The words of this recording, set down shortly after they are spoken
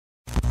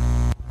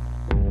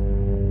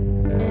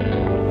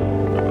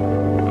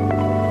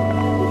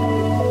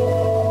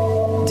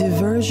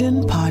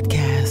Diversion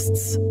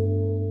Podcasts.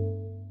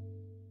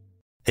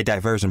 A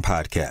Diversion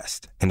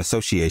Podcast in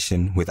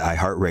association with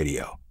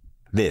iHeartRadio.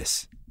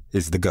 This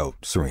is The GOAT,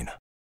 Serena.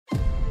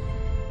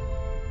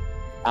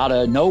 Out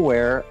of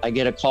nowhere, I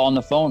get a call on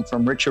the phone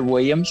from Richard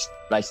Williams.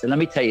 I said, let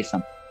me tell you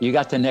something. You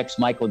got the next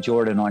Michael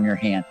Jordan on your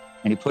hand.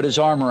 And he put his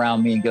arm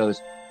around me and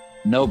goes,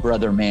 no,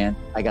 brother, man,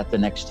 I got the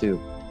next two.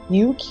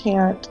 You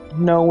can't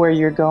know where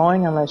you're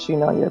going unless you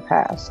know your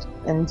past.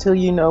 Until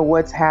you know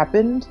what's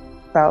happened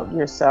about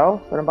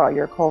yourself and about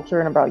your culture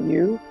and about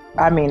you,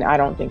 I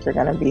don't think you're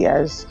going to be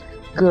as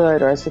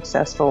good or as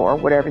successful or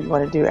whatever you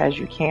want to do as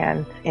you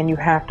can. And you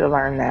have to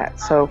learn that.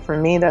 So for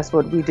me, that's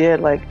what we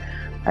did.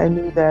 I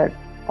knew that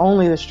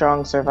only the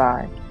strong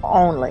survive.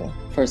 Only.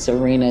 For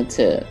Serena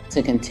to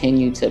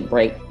continue to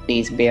break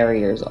these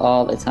barriers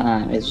all the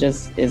time, it's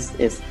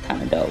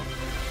kind of dope.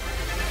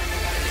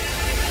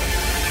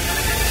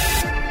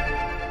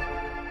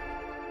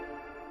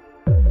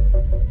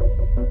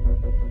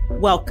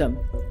 Welcome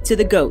to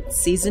The GOAT,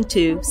 Season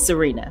 2,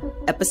 Serena,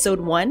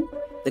 Episode 1,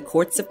 The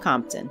Courts of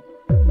Compton.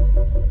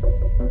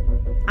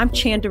 I'm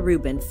Chanda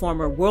Rubin,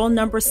 former world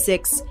number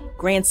 6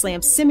 Grand Slam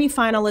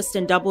semifinalist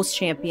and doubles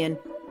champion,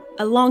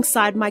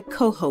 alongside my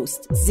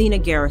co-host, Zena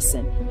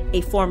Garrison,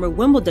 a former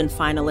Wimbledon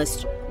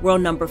finalist,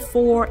 world number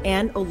 4,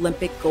 and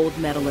Olympic gold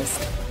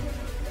medalist.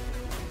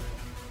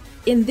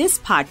 In this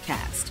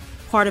podcast,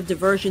 part of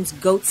Diversion's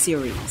GOAT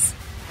series,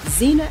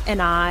 Zena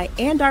and I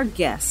and our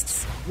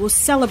guests will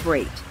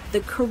celebrate the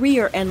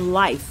career and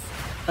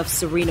life of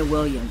Serena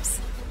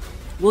Williams.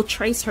 We'll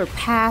trace her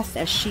path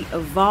as she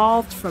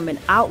evolved from an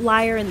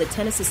outlier in the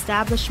tennis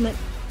establishment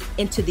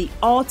into the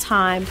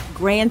all-time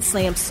Grand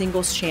Slam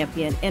singles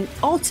champion and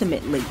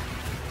ultimately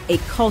a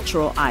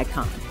cultural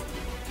icon.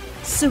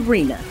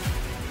 Serena,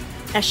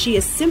 as she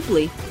is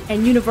simply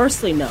and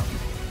universally known,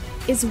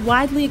 is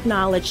widely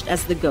acknowledged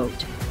as the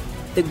GOAT,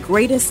 the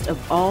greatest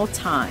of all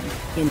time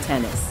in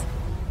tennis.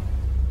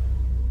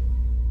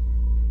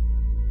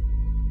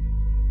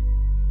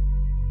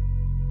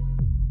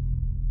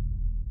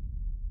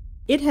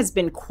 It has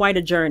been quite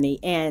a journey,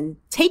 and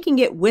taking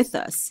it with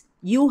us,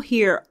 you'll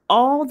hear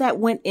all that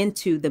went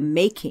into the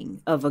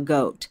making of a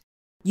GOAT.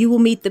 You will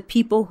meet the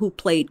people who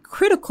played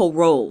critical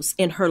roles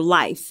in her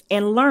life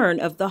and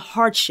learn of the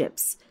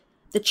hardships,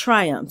 the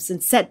triumphs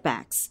and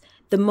setbacks,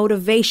 the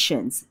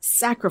motivations,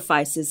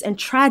 sacrifices, and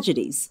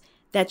tragedies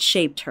that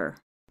shaped her.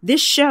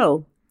 This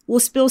show will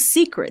spill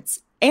secrets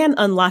and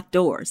unlock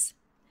doors.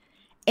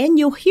 And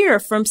you'll hear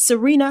from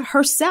Serena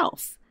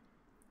herself.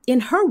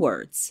 In her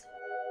words,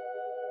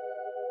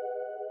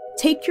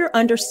 take your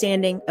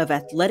understanding of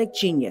athletic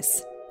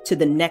genius to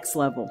the next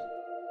level.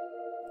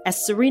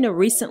 As Serena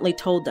recently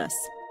told us,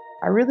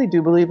 I really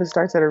do believe it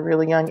starts at a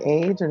really young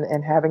age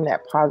and having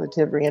that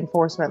positive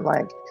reinforcement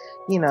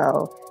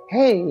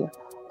hey,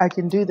 I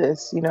can do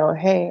this,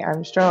 hey,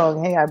 I'm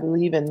strong, hey, I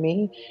believe in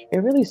me. It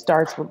really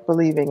starts with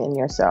believing in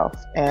yourself.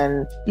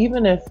 And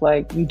even if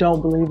you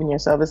don't believe in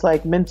yourself,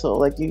 it's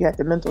mental, you got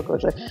the mental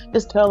coach,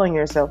 just telling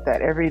yourself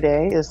that every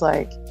day is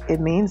it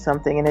means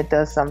something and it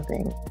does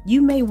something.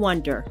 You may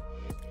wonder,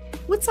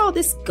 what's all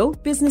this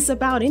GOAT business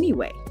about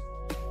anyway?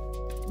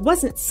 It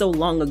wasn't so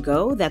long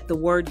ago that the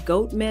word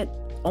GOAT meant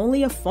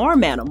only a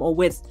farm animal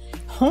with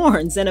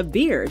horns and a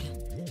beard.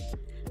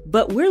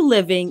 But we're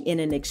living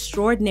in an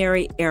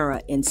extraordinary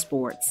era in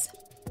sports.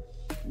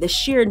 The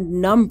sheer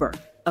number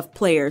of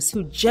players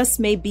who just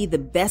may be the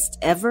best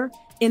ever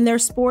in their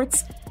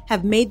sports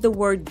have made the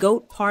word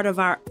GOAT part of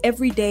our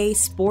everyday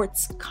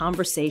sports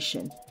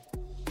conversation.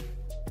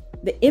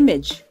 The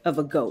image of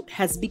a GOAT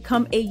has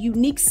become a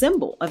unique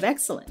symbol of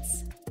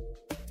excellence.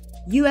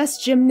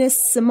 U.S.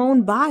 gymnast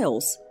Simone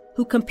Biles,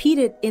 who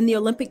competed in the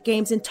Olympic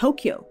Games in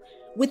Tokyo,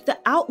 with the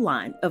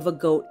outline of a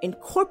GOAT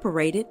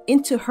incorporated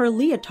into her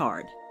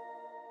leotard.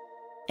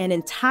 An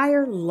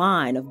entire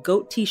line of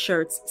GOAT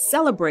t-shirts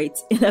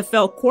celebrates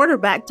NFL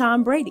quarterback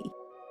Tom Brady.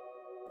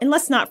 And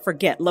let's not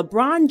forget,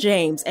 LeBron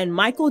James and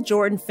Michael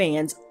Jordan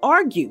fans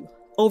argue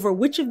over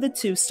which of the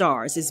two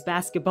stars is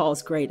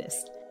basketball's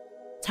greatest.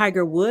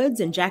 Tiger Woods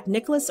and Jack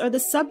Nicklaus are the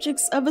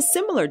subjects of a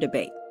similar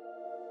debate.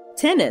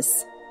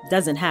 Tennis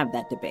doesn't have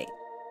that debate.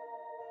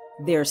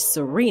 There's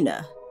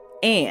Serena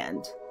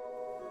and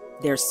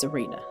there's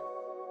Serena.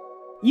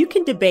 You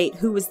can debate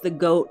who is the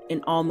GOAT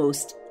in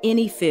almost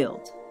any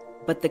field,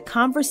 but the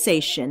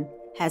conversation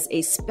has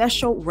a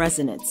special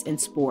resonance in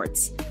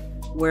sports,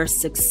 where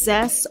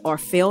success or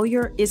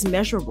failure is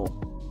measurable.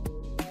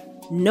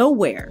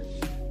 Nowhere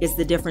is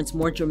the difference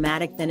more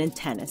dramatic than in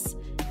tennis,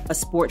 a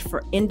sport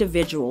for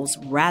individuals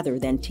rather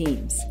than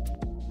teams.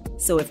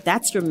 So if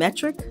that's your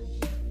metric,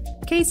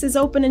 case is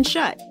open and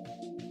shut.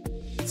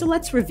 So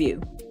let's review.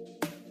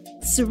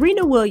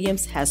 Serena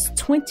Williams has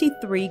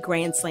 23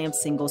 Grand Slam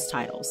singles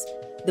titles,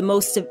 the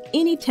most of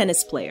any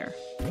tennis player,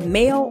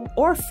 male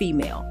or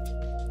female,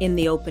 in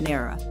the Open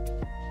era.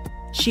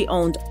 She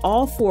owned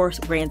all 4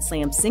 Grand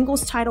Slam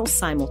singles titles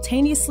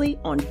simultaneously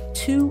on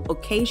 2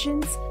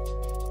 occasions,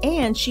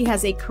 and she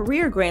has a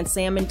career Grand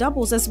Slam in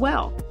doubles as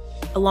well,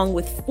 along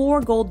with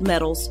 4 gold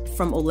medals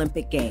from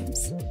Olympic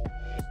Games.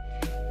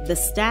 The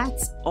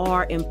stats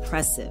are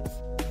impressive.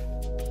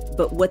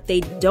 But what they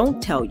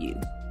don't tell you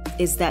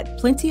is that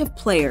plenty of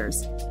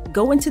players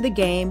go into the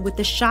game with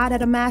a shot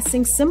at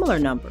amassing similar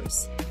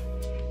numbers.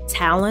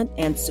 Talent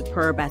and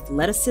superb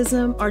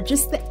athleticism are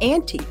just the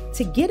ante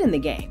to get in the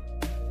game.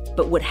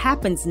 But what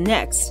happens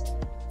next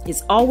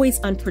is always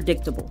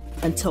unpredictable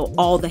until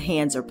all the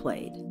hands are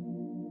played.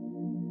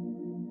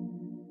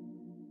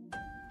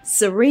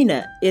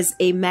 Serena is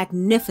a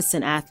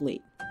magnificent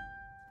athlete,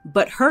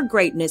 but her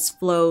greatness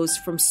flows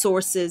from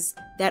sources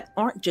that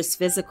aren't just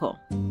physical.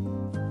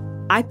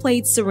 I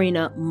played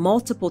Serena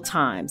multiple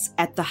times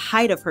at the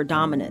height of her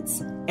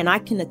dominance, and I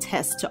can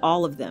attest to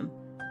all of them.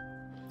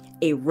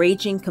 A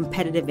raging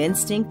competitive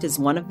instinct is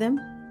one of them.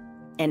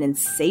 An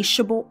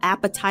insatiable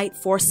appetite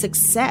for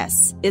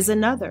success is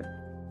another.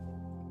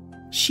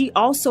 She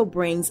also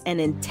brings an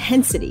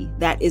intensity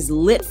that is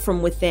lit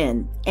from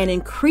within and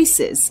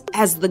increases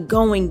as the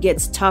going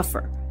gets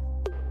tougher.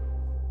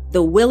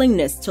 The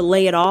willingness to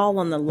lay it all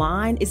on the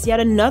line is yet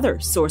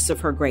another source of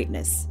her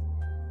greatness.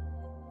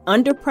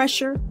 Under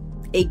pressure,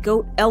 a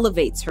GOAT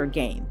elevates her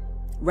game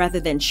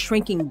rather than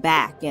shrinking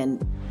back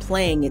and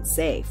playing it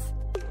safe.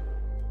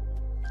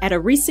 At a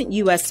recent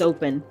US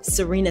Open,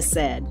 Serena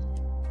said,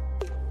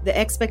 "The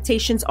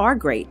expectations are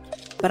great,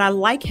 but I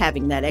like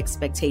having that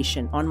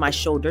expectation on my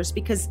shoulders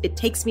because it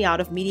takes me out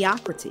of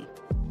mediocrity.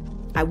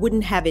 I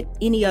wouldn't have it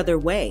any other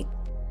way.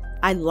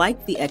 I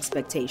like the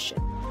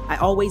expectation. I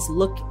always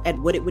look at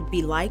what it would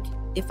be like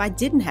if I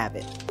didn't have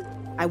it.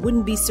 I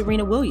wouldn't be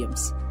Serena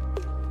Williams."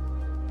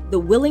 The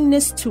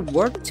willingness to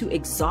work to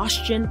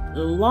exhaustion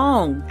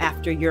long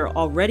after you're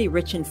already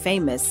rich and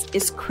famous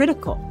is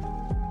critical.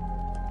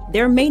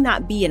 There may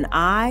not be an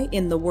I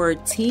in the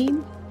word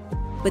team,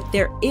 but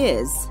there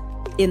is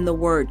in the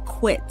word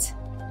quit.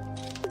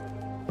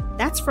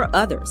 That's for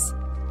others,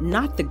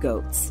 not the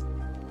GOATs.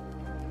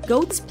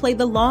 GOATs play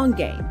the long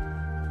game.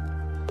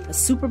 A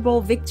Super Bowl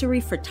victory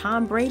for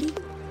Tom Brady?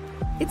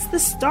 It's the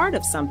start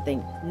of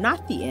something,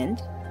 not the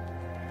end.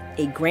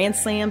 A Grand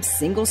Slam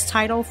singles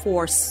title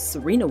for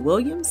Serena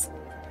Williams?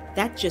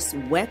 That just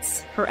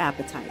whets her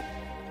appetite.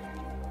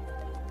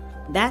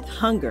 That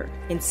hunger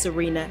in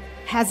Serena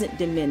hasn't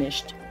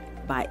diminished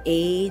by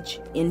age,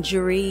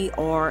 injury,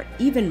 or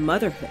even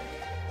motherhood.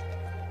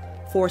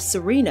 For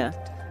Serena,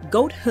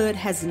 GOAThood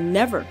has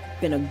never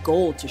been a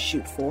goal to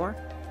shoot for.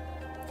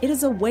 It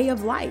is a way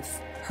of life,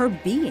 her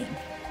being.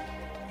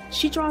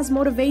 She draws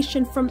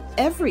motivation from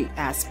every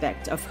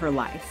aspect of her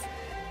life.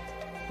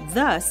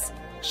 Thus,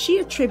 she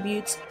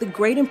attributes the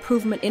great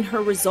improvement in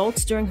her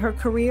results during her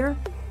career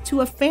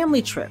to a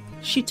family trip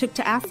she took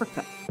to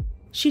Africa.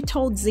 She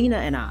told Zena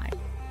and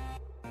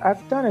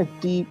I've done a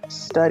deep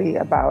study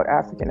about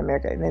African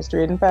American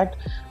history. In fact,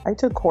 I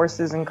took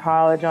courses in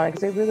college on it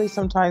because they really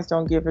sometimes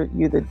don't give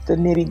you the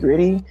nitty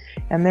gritty.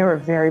 And they were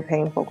very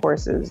painful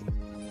courses.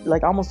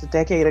 Like almost a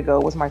decade ago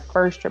was my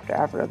first trip to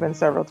Africa. I've been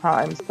several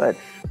times, but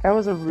that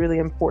was a really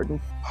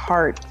important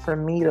part for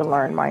me to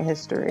learn my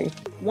history.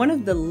 One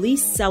of the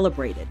least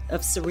celebrated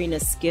of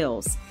Serena's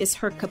skills is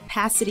her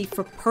capacity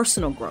for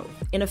personal growth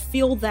in a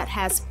field that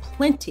has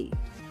plenty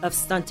of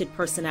stunted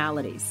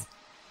personalities.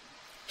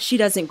 She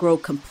doesn't grow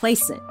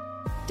complacent,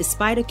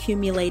 despite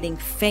accumulating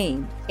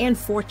fame and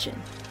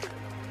fortune.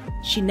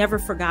 She never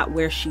forgot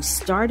where she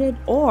started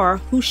or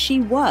who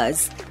she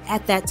was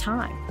at that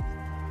time.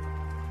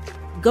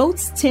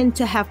 GOATs tend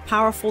to have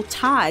powerful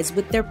ties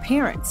with their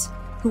parents,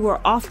 who are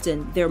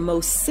often their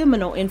most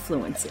seminal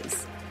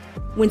influences.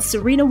 When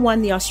Serena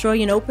won the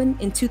Australian Open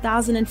in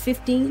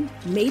 2015,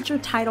 major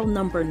title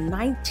number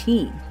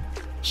 19,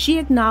 she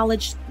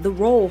acknowledged the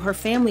role her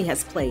family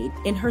has played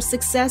in her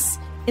success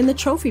in the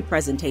trophy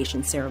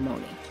presentation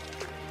ceremony.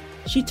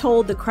 She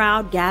told the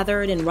crowd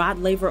gathered in Rod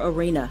Laver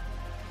Arena,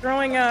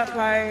 "Growing up,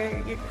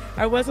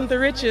 I wasn't the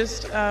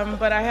richest,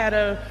 but I had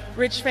a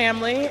rich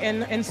family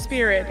in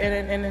spirit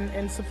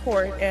and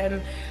support.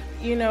 And,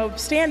 you know,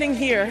 standing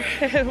here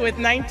with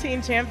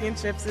 19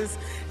 championships is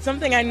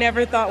something I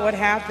never thought would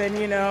happen,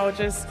 you know.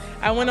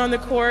 I went on the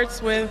courts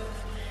with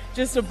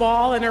just a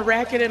ball and a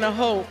racket and a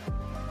hope."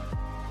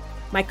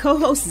 My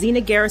co-host Zena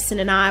Garrison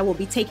and I will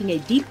be taking a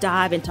deep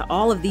dive into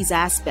all of these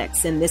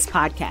aspects in this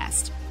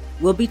podcast.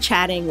 We'll be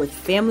chatting with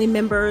family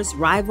members,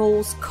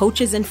 rivals,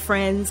 coaches, and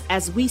friends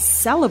as we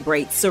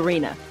celebrate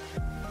Serena.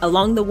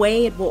 Along the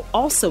way, it will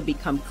also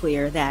become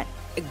clear that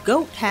a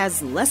GOAT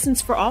has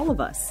lessons for all of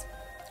us.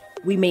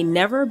 We may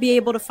never be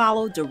able to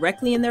follow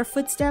directly in their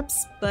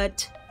footsteps,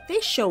 but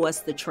they show us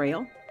the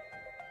trail.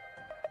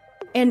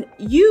 And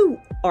you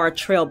are a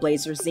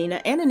trailblazer,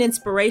 Zena, and an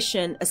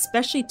inspiration,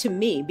 especially to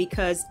me,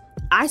 because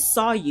I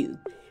saw you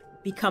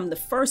become the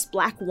first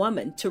Black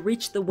woman to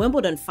reach the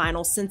Wimbledon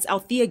final since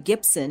Althea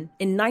Gibson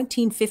in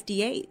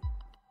 1958.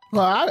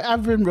 Well,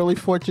 I've been really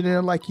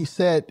fortunate, like you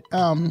said.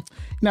 I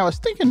was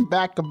thinking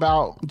back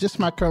about just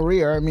my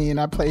career. I mean,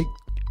 I played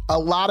a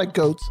lot of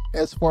GOATs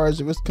as far as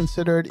it was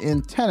considered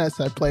in tennis.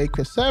 I played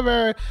Chris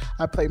Evert,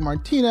 I played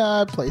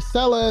Martina, I played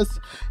Celis,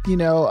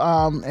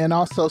 and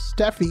also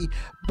Steffi.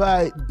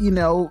 But,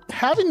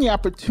 having the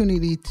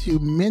opportunity to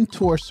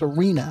mentor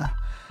Serena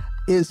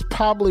is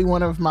probably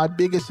one of my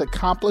biggest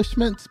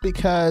accomplishments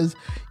because,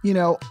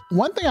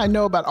 one thing I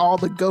know about all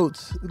the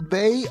GOATs,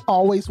 they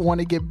always want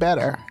to get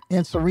better.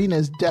 And Serena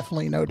is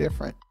definitely no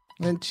different.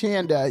 And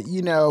Chanda,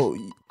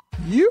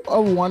 you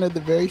are one of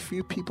the very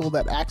few people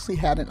that actually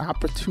had an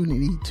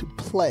opportunity to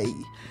play.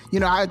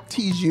 I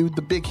tease you,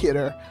 the big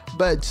hitter,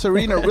 but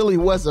Serena really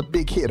was a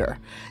big hitter.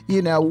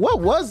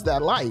 What was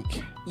that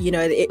like?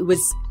 It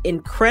was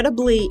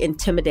incredibly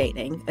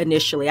intimidating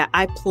initially.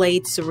 I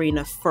played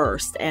Serena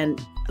first and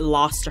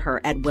lost to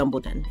her at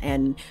Wimbledon.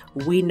 And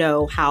we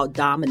know how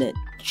dominant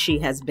she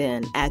has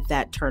been at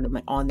that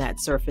tournament on that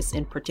surface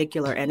in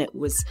particular. And it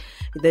was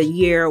the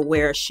year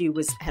where she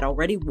had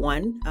already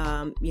won,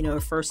 her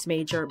first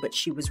major, but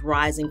she was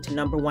rising to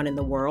number one in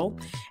the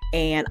world.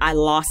 And I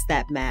lost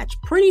that match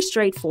pretty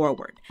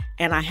straightforward.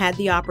 And I had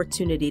the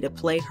opportunity to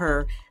play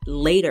her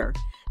later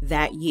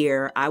that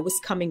year. I was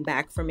coming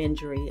back from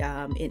injury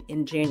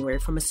in January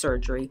from a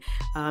surgery.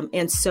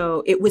 And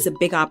so it was a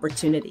big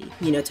opportunity,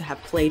 to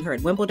have played her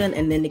at Wimbledon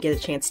and then to get a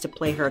chance to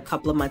play her a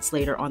couple of months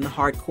later on the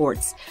hard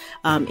courts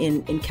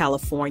in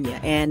California.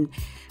 And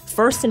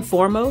first and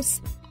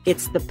foremost,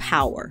 it's the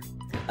power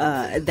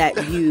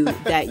that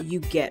you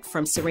get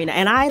from Serena.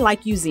 And I,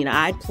 like you, Zena,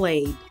 I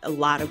played a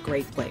lot of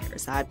great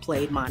players. I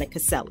played Monica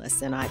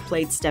Seles, and I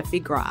played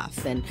Steffi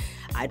Graf, and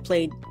I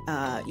played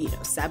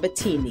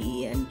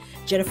Sabatini and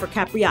Jennifer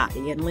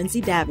Capriati and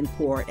Lindsay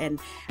Davenport and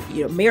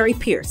Mary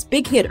Pierce,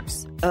 big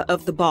hitters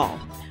of the ball.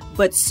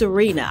 But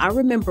Serena, I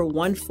remember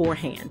one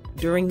forehand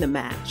during the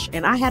match,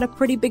 and I had a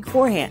pretty big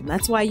forehand.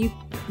 That's why you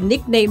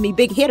nicknamed me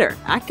Big Hitter.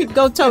 I could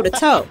go toe to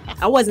toe.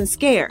 I wasn't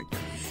scared.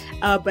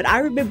 But I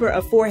remember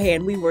a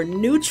forehand. We were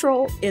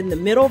neutral in the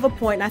middle of a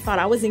point, and I thought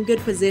I was in good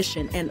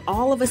position. And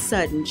all of a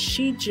sudden,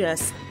 she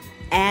just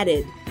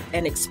added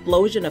an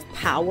explosion of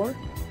power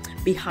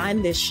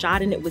behind this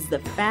shot, and it was the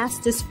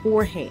fastest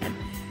forehand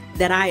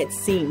that I had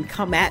seen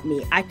come at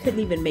me. I couldn't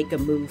even make a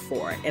move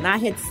for it. And I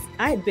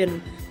had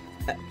been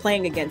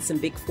playing against some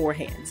big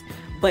forehands.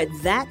 But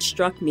that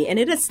struck me, and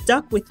it has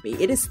stuck with me.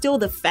 It is still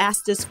the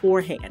fastest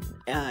forehand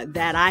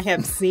that I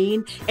have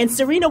seen. And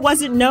Serena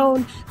wasn't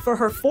known for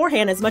her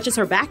forehand as much as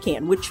her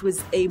backhand, which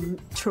was a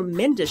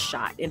tremendous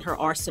shot in her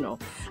arsenal.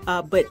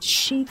 But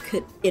she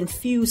could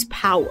infuse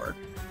power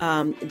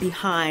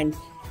behind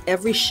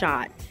every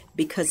shot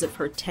because of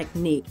her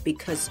technique,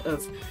 because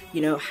of,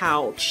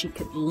 how she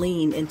could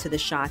lean into the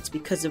shots,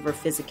 because of her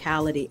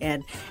physicality.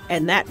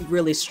 And that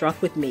really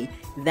struck with me.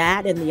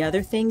 That and the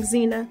other thing,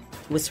 Zena,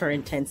 was her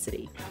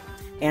intensity.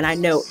 And I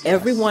know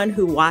everyone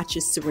who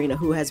watches Serena,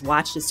 who has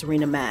watched a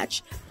Serena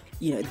match,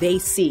 they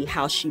see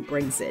how she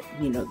brings it.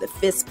 The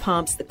fist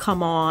pumps, the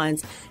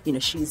come-ons,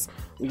 she's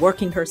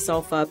working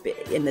herself up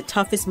in the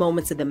toughest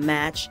moments of the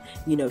match.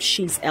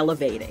 She's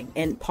elevating.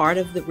 And part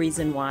of the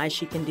reason why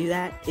she can do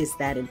that is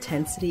that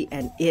intensity.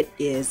 And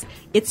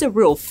it's a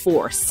real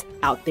force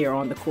out there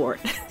on the court.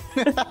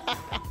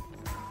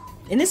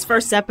 In this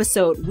first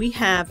episode, we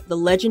have the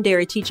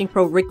legendary teaching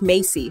pro Rick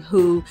Macey,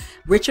 who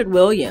Richard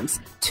Williams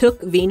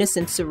took Venus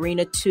and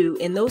Serena to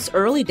in those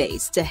early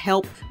days to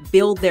help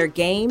build their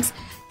games.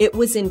 It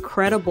was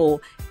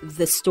incredible,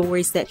 the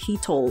stories that he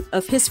told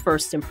of his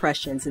first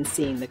impressions in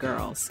seeing the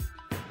girls.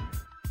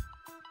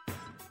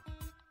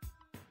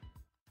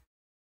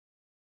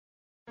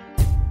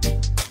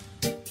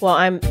 Well,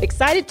 I'm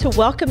excited to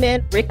welcome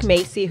in Rick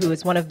Macey, who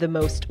is one of the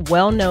most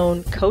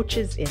well-known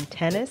coaches in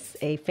tennis,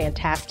 a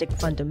fantastic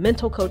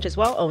fundamental coach as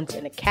well, owns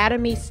an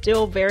academy,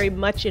 still very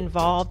much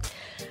involved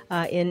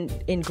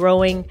in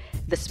growing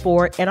the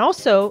sport, and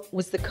also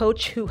was the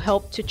coach who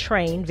helped to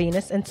train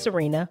Venus and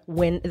Serena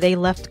when they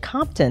left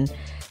Compton.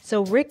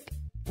 So, Rick,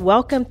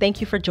 welcome.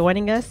 Thank you for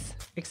joining us.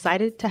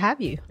 Excited to have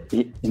you.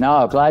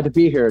 No, glad to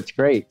be here. It's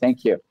great.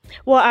 Thank you.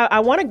 Well, I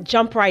want to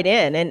jump right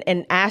in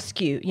and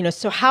ask you,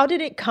 so how did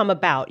it come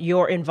about,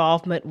 your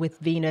involvement with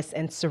Venus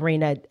and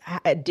Serena?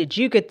 Did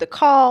you get the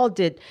call?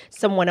 Did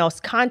someone else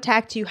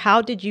contact you?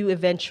 How did you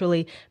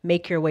eventually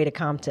make your way to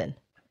Compton?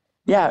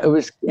 Yeah, it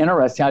was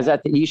interesting. I was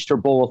at the Easter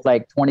Bowl with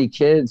like 20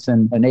 kids,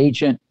 and an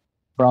agent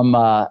from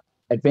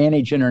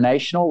Advantage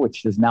International,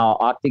 which is now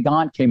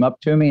Octagon, came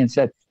up to me and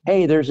said,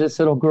 hey, there's this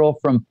little girl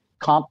from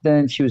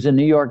Compton. She was in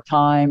New York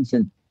Times,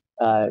 and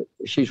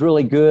she's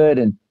really good.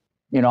 And,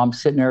 I'm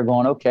sitting there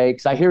going, okay,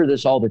 because I hear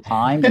this all the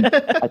time. And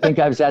I think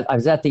I was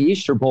at the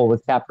Easter Bowl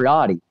with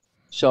Capriati.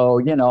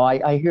 So,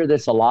 I hear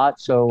this a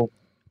lot. So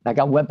I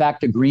went back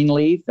to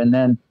Greenleaf, and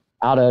then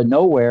out of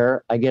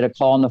nowhere, I get a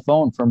call on the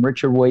phone from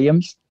Richard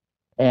Williams.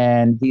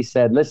 And he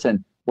said,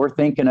 listen, we're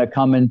thinking of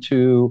coming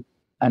to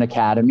an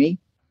academy.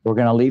 We're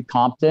going to leave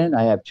Compton.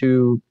 I have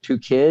two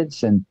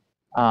kids, and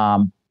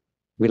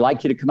we'd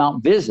like you to come out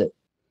and visit.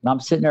 And I'm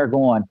sitting there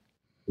going,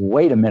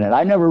 wait a minute.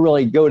 I never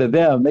really go to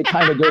them. They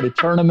kind of go to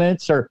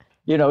tournaments or,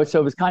 so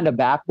it was kind of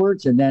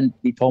backwards. And then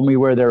he told me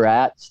where they're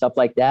at, stuff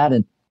like that.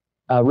 And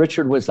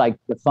Richard was like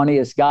the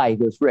funniest guy. He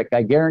goes, Rick,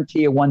 I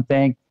guarantee you one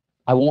thing.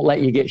 I won't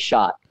let you get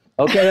shot.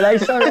 Okay. And I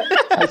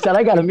said,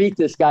 I got to meet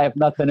this guy if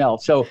nothing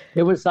else. So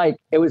it was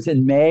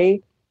in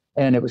May,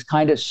 and it was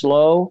kind of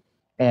slow.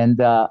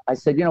 And I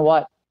said, you know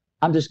what?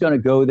 I'm just going to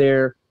go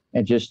there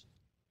and just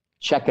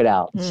check it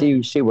out,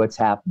 see what's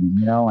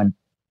happening, And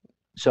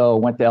so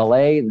went to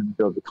LA, then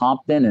drove to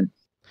Compton. And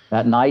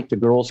that night the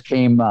girls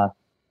came to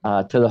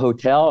the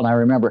hotel. And I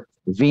remember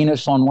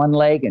Venus on one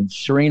leg and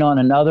Serena on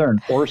another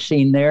and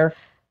Orsine there.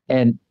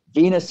 And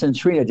Venus and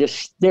Serena just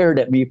stared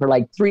at me for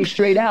like 3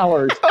 straight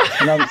hours.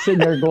 And I'm sitting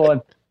there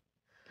going,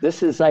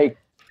 this is like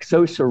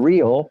so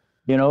surreal,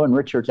 and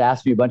Richard's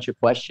asked me a bunch of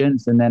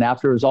questions. And then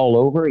after it was all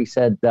over, he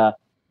said,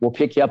 we'll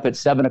pick you up at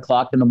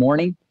 7:00 in the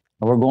morning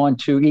and we're going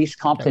to East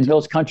Compton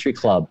Hills Country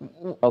Club.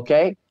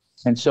 Okay.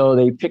 And so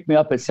they picked me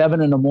up at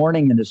 7 in the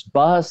morning in this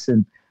bus,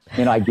 and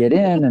I get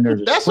in and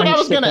there's a spring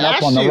sticking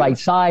up on the right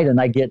side, and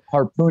I get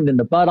harpooned in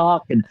the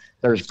buttock, and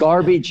there's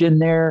garbage in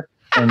there.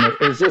 And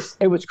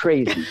it was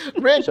crazy.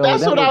 Rick, so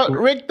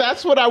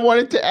that's what I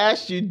wanted to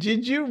ask you.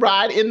 Did you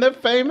ride in the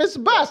famous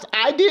bus?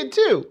 I did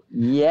too.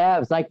 Yeah, it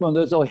was like one of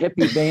those old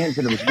hippie vans,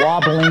 and it was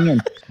wobbling.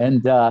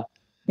 And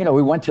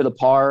we went to the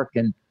park,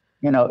 and,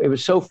 it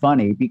was so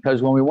funny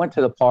because when we went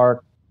to the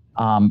park,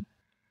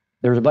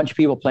 there was a bunch of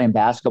people playing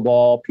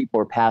basketball. People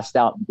were passed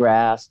out in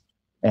grass.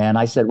 And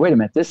I said, wait a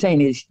minute, this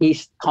ain't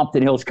East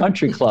Compton Hills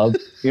Country Club,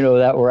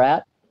 that we're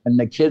at. And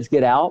the kids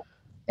get out,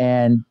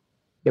 and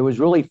it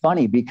was really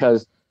funny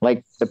because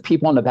like the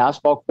people on the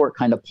basketball court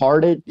kind of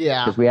parted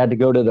because we had to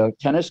go to the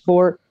tennis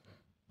court.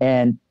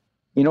 And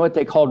you know what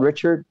they called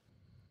Richard?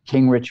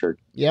 King Richard.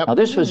 Yep. Now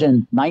this was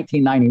in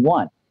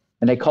 1991,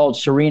 and they called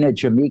Serena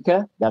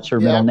Jamaica. That's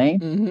her middle name.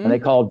 Mm-hmm. And they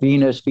called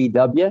Venus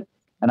VW.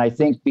 And I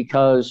think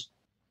because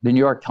the New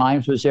York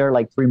Times was there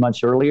like 3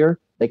 months earlier,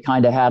 they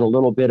kind of had a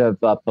little bit of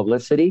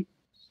publicity.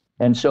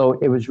 And so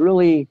it was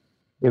really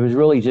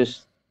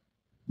just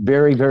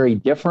very, very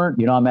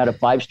different. I'm at a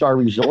 5-star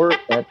resort.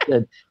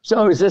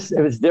 So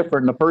it was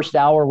different. In the first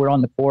hour, we're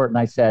on the court, and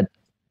I said,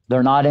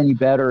 they're not any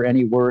better,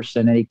 any worse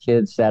than any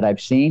kids that I've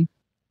seen,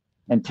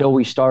 until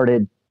we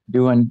started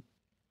doing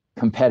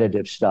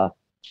competitive stuff.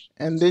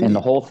 And then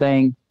the whole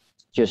thing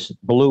just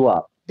blew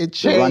up. It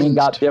changed. The running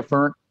got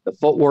different, the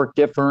footwork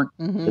different,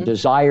 the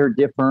desire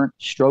different,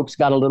 strokes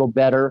got a little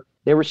better.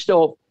 They were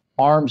still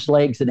arms,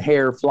 legs, and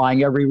hair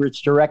flying every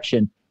which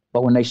direction.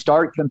 But when they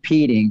started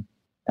competing,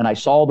 and I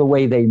saw the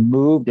way they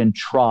moved and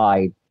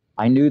tried,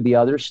 I knew the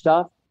other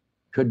stuff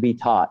could be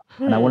taught.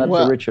 And I went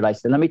up to Richard. I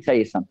said, let me tell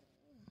you something.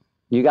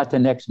 You got the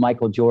next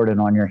Michael Jordan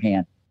on your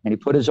hand. And he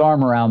put his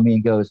arm around me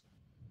and goes,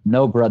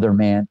 no, brother,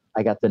 man,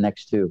 I got the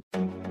next 2.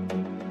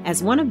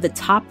 As one of the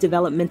top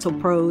developmental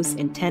pros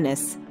in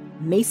tennis,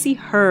 Macy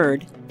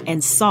heard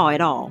and saw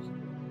it all.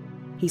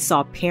 He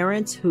saw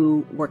parents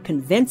who were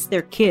convinced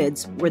their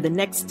kids were the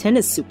next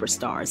tennis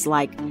superstars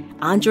like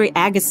Andre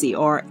Agassi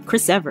or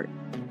Chris Evert.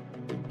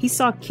 He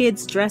saw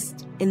kids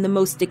dressed in the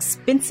most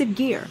expensive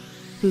gear,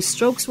 whose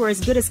strokes were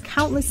as good as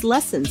countless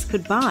lessons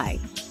could buy,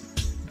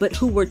 but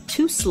who were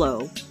too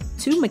slow,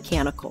 too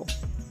mechanical,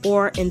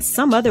 or in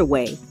some other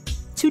way,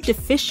 too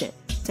deficient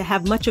to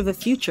have much of a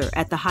future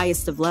at the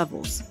highest of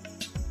levels.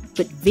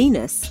 But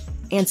Venus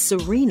and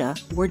Serena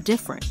were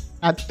different.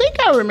 I think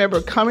I remember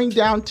coming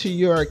down to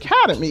your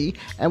academy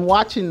and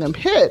watching them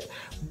hit.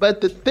 But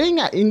the thing,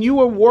 and you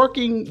were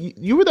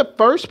the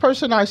first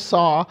person I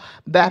saw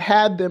that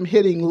had them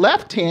hitting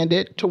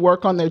left-handed to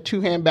work on their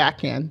 2-hand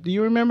backhand. Do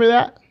you remember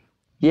that?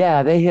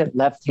 Yeah, they hit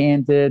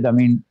left-handed. I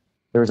mean,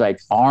 there was like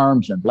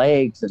arms and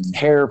legs and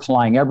hair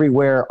flying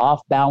everywhere,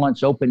 off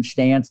balance, open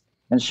stance.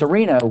 And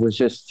Serena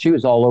she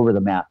was all over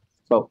the map.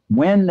 But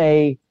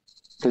because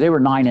they were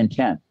 9 and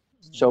 10.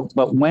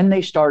 But when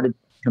they started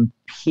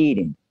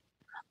competing,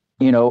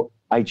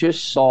 I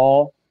just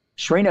saw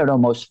Serena would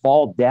almost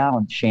fall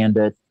down,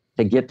 Shanda,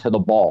 to get to the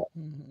ball.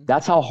 Mm-hmm.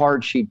 That's how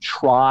hard she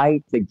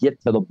tried to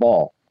get to the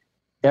ball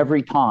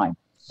every time.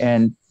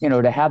 And,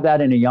 to have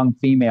that in a young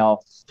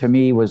female, to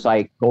me, was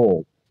like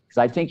gold. Because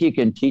I think you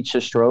can teach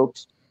the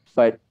strokes,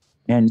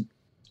 and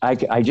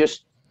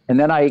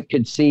then I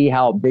could see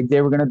how big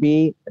they were going to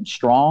be and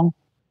strong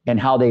and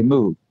how they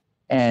moved.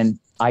 And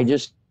I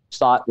just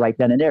thought right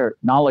then and there,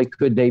 not only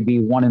could they be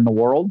one in the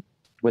world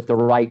with the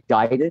right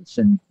guidance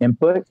and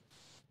input,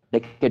 they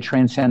could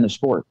transcend the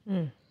sport.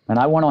 Mm. And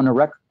I went on the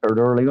record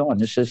early on.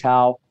 This is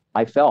how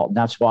I felt. And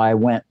that's why I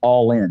went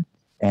all in.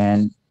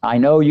 And I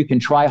know you can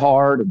try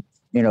hard,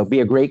 be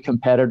a great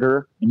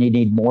competitor, and you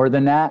need more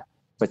than that.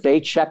 But they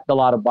checked a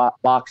lot of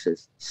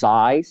boxes: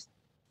 size,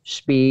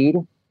 speed,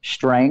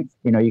 strength.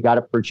 You got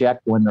to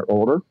project when they're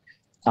older,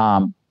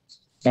 and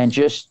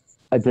just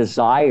a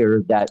desire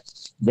that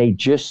they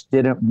just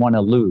didn't want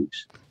to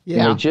lose.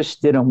 Yeah, they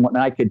just didn't want.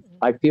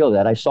 I feel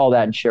that. I saw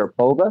that in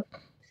Sharapova.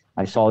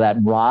 I saw that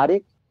in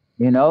Roddick.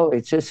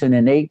 It's just an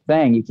innate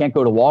thing. You can't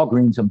go to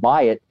Walgreens and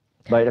buy it,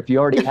 but if you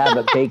already have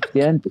it baked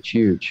in, it's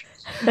huge.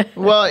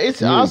 Well,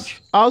 it's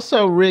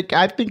also, Rick,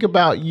 I think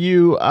about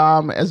you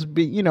as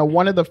being,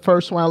 one of the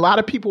first one. A lot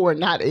of people were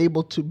not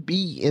able to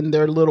be in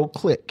their little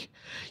clique.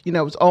 It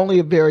was only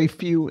a very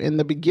few in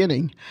the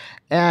beginning.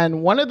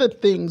 And one of the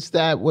things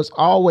that was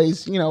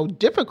always,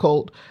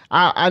 difficult,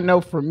 I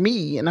know for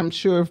me, and I'm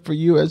sure for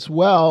you as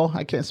well,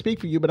 I can't speak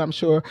for you, but I'm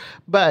sure,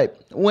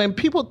 but when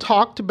people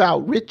talked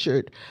about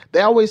Richard,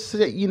 they always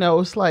say,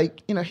 it's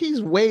like,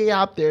 he's way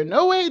out there.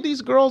 No way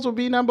these girls will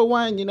be number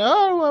one,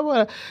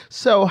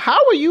 So how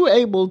were you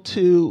able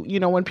to,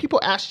 when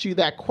people asked you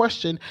that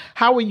question,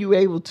 how were you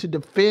able to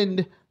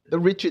defend the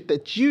Richard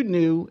that you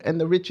knew and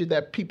the Richard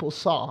that people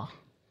saw?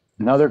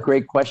 Another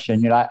great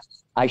question.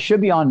 I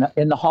should be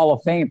in the Hall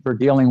of Fame for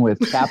dealing with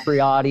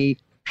Capriotti,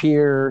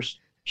 Pierce,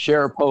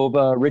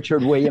 Sharapova,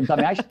 Richard Williams. I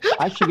mean,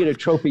 I should get a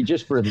trophy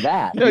just for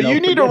that. No, you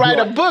need to write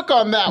a book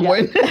on that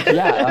one.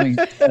 Yeah, I mean,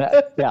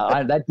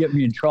 that'd get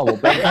me in trouble.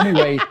 But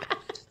anyway,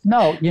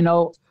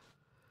 no,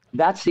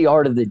 that's the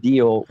art of the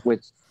deal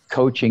with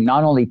coaching,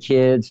 not only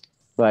kids,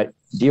 but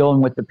dealing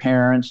with the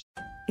parents.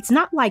 It's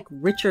not like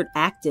Richard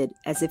acted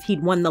as if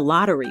he'd won the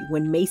lottery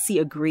when Macy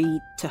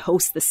agreed to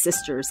host the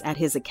sisters at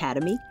his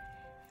academy.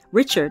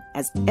 Richard,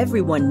 as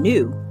everyone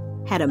knew,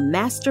 had a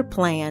master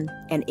plan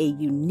and a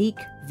unique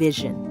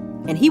vision,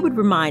 and he would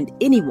remind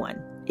anyone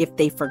if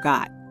they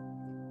forgot.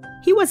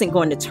 He wasn't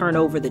going to turn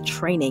over the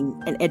training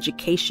and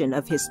education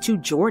of his two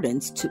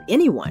Jordans to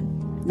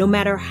anyone, no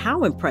matter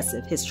how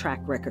impressive his track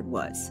record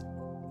was.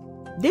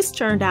 This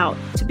turned out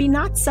to be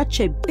not such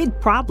a big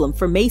problem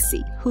for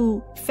Macy,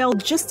 who fell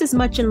just as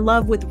much in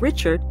love with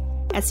Richard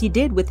as he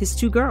did with his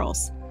two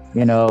girls.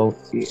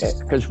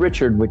 Because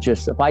Richard would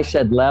just, if I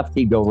said left,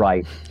 he'd go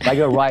right. If I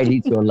go right,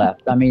 he'd go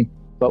left. I mean,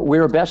 but we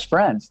were best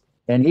friends.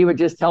 And he would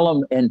just tell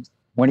them, and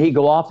when he'd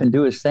go off and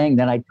do his thing,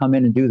 then I'd come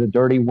in and do the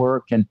dirty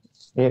work. And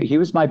he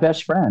was my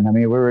best friend. I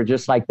mean, we were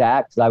just like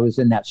that because I was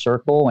in that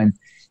circle. And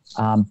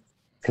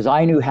because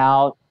I knew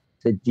how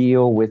to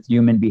deal with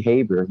human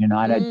behavior.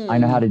 I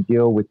know how to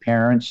deal with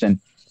parents. And,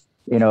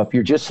 if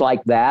you're just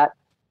like that,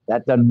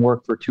 that doesn't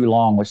work for too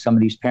long with some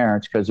of these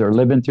parents because they're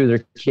living through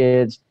their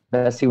kids,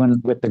 especially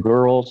with the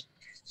girls.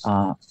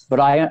 But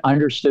I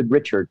understood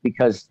Richard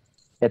because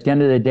at the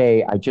end of the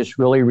day, I just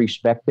really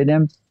respected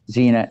him,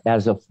 Zena,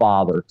 as a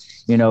father.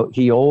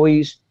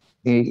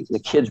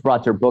 The kids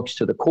brought their books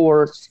to the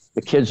court.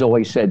 The kids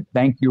always said,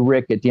 "Thank you,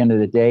 Rick," at the end of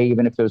the day,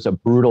 even if it was a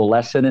brutal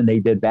lesson and they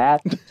did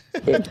that.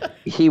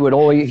 He would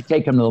always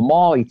take them to the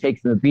mall. He'd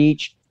take them to the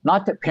beach.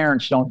 Not that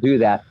parents don't do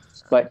that,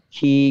 but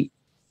he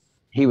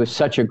was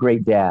such a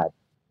great dad.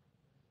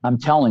 I'm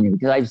telling you,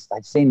 because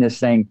I've seen this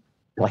thing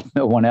like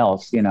no one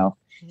else,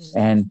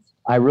 and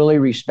I really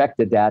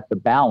respected that, the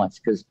balance,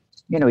 because,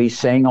 he's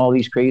saying all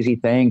these crazy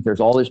things.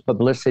 There's all this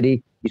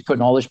publicity. He's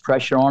putting all this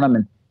pressure on them,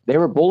 and they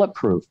were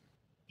bulletproof.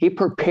 He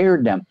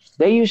prepared them.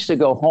 They used to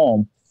go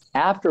home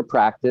after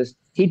practice.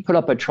 He'd put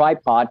up a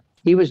tripod.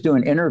 He was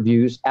doing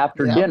interviews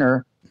after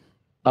dinner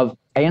of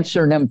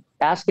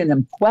asking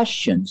them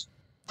questions,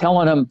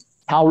 telling them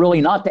how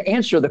really not to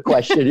answer the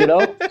question,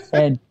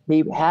 And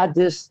he had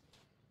this,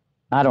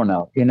 I don't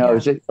know,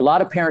 a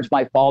lot of parents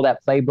might follow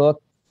that playbook,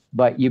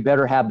 but you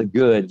better have the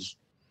goods.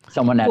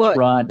 Someone that's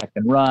that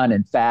can run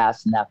and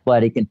fast and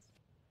athletic. And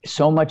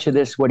so much of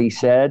this, what he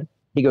said,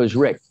 he goes,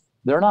 "Rick,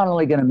 they're not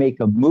only going to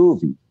make a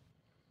movie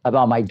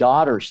about my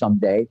daughter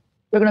someday,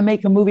 they're going to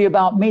make a movie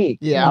about me."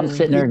 Yeah, I'm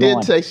sitting there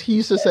he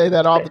used to say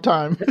that all the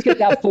time. Let's get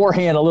that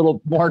forehand a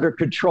little more under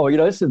control.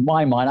 This is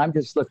my mind. I'm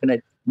just looking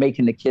at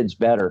making the kids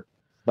better.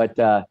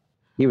 But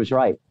he was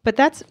right. But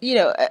that's,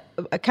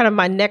 kind of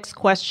my next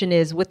question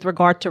is with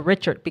regard to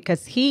Richard,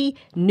 because he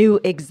knew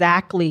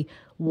exactly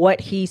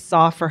what he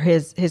saw for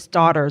his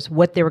daughters,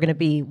 what they were going to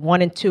be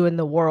 1 and 2 in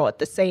the world at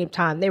the same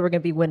time. They were going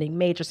to be winning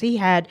majors. He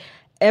had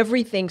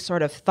everything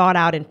sort of thought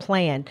out and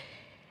planned.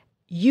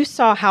 You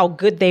saw how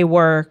good they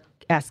were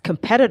as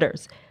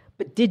competitors,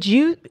 but did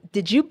you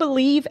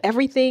believe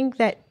everything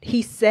that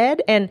he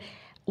said? And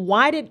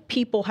why did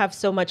people have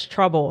so much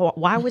trouble?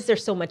 Why was there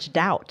so much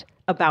doubt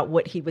about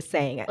what he was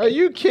saying? Are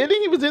you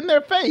kidding? He was in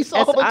their face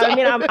all the time.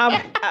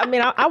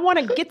 I want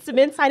to get some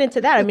insight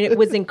into that. I mean, it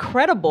was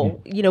incredible,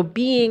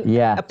 being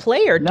a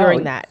player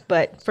during that.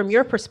 But from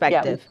your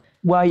perspective,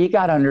 well, you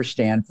got to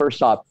understand.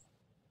 First off,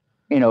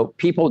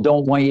 people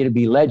don't want you to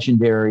be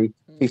legendary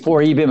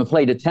before you even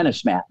played a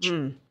tennis match.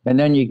 And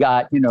then you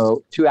got,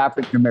 2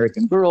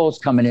 African-American girls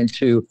coming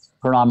into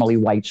predominantly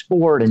white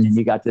sport. And then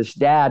you got this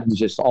dad who's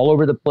just all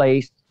over the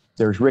place.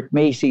 There's Rick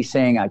Macy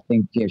saying, "I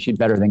think she's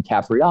better than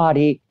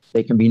Capriotti.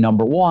 They can be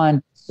number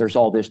one." There's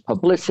all this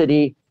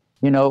publicity,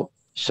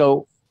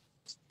 So,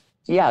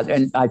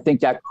 and I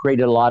think that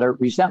created a lot of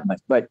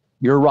resentment. But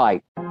you're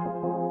right.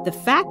 The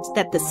fact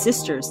that the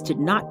sisters did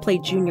not play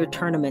junior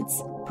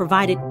tournaments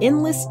provided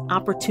endless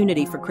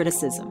opportunity for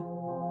criticism.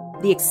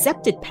 The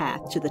accepted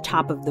path to the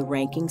top of the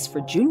rankings for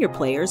junior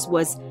players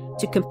was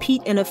to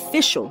compete in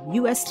official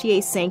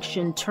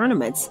USTA-sanctioned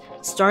tournaments,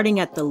 starting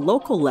at the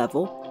local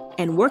level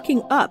and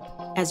working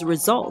up as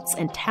results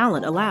and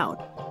talent allowed.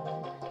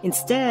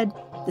 Instead,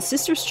 the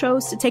sisters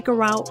chose to take a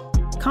route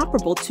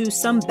comparable to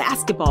some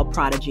basketball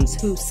prodigies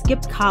who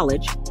skipped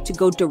college to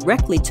go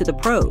directly to the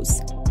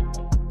pros.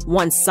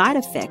 One side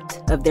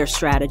effect of their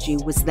strategy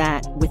was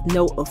that with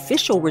no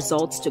official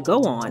results to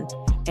go on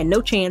and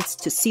no chance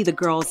to see the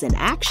girls in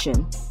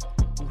action,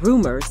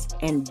 rumors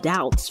and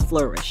doubts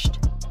flourished.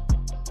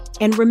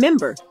 And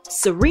remember,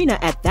 Serena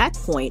at that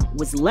point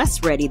was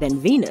less ready than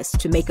Venus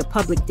to make a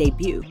public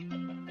debut.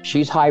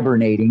 She's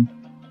hibernating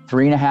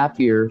 3.5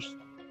 years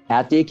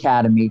at the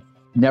academy,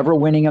 never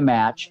winning a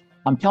match.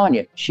 I'm telling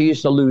you, she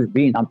used to lose.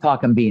 I'm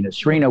talking Venus.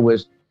 Serena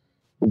was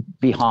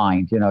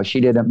behind. She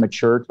didn't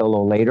mature till a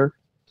little later.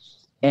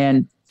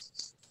 And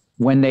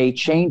when they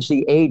changed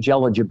the age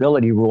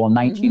eligibility rule in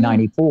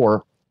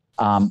 1994,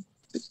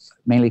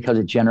 mainly because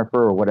of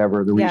Jennifer or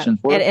whatever the reasons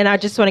were. And I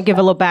just want to give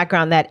a little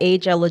background. That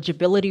age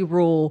eligibility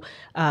rule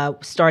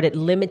started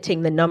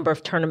limiting the number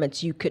of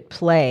tournaments you could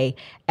play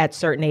at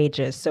certain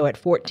ages. So at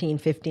 14,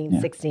 15,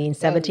 16,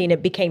 17,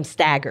 it became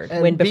staggered.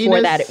 When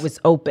before that, it was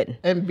open.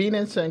 And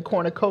Venus and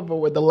Kournikova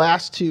were the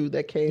last two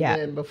that came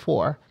in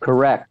before.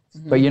 Correct.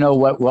 Mm-hmm. But you know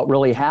what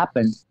really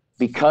happened?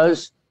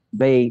 Because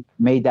they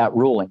made that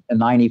ruling in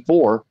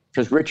 94,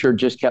 because Richard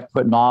just kept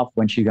putting off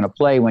when she's going to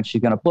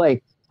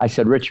play. I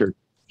said, Richard,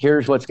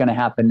 here's what's going to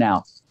happen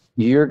now.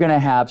 You're going to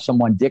have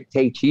someone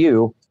dictate to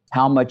you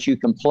how much you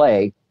can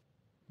play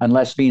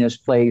unless Venus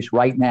plays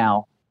right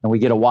now and we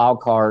get a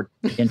wild card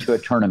into a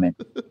tournament.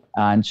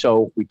 And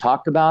so we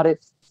talked about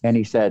it, and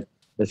he said,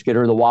 let's get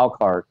her the wild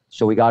card.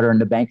 So we got her in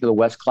the Bank of the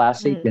West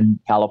Classic in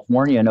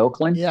California, in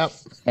Oakland. Yep.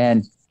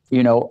 And,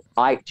 to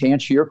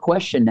answer your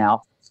question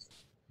now,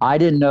 I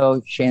didn't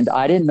know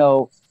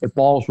if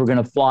balls were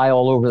going to fly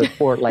all over the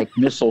court like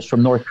missiles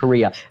from North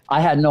Korea. I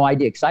had no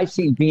idea, because I've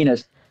seen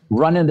Venus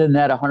run into the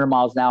net 100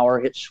 miles an hour,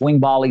 hit swing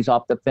volleys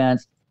off the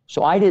fence.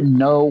 So I didn't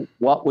know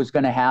what was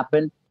going to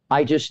happen.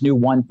 I just knew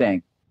one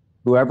thing.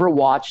 Whoever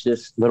watched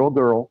this little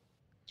girl,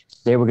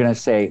 they were going to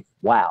say,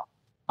 wow,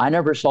 I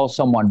never saw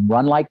someone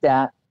run like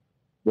that,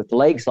 with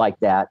legs like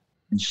that,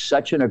 and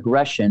such an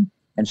aggression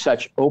and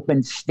such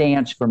open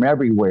stance from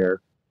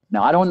everywhere.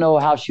 Now, I don't know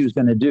how she was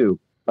going to do,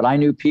 but I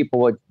knew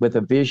people with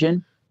a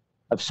vision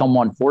of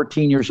someone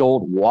 14 years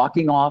old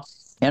walking off,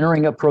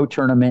 entering a pro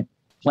tournament,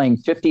 playing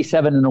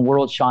 57 in the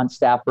world, Sean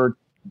Stafford,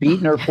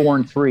 beating her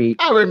 4-3.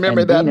 I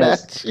remember that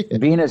match.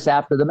 Venus,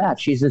 after the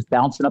match, she's just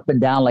bouncing up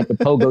and down like a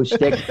pogo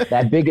stick,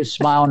 that biggest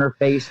smile on her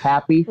face,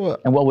 happy.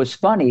 And what was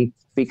funny,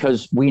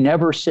 because we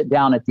never sit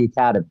down at the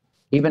academy.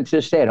 Even to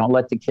this day, I don't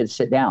let the kids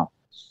sit down.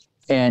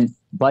 And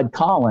Bud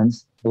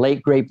Collins,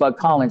 late great Bud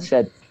Collins,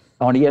 said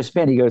on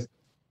ESPN, he goes,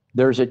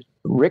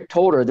 Rick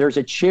told her, there's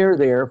a chair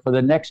there for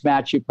the next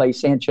match you play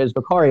Sanchez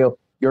Vicario.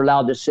 You're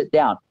allowed to sit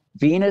down.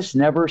 Venus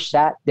never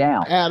sat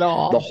down at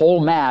all. The whole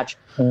match,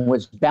 and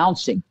was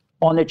bouncing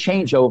on the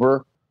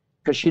changeover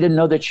because she didn't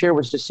know the chair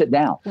was to sit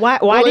down.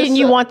 Why didn't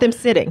you want them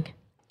sitting?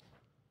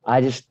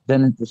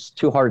 Then it's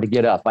too hard to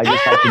get up. I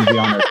just have to be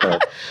on her toes.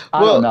 I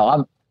don't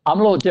know. I'm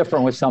a little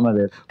different with some of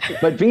this.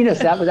 But Venus,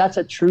 that's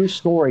a true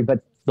story.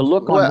 But the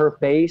look on her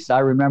face, I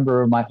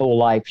remember my whole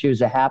life. She was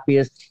the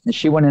happiest. And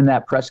she went in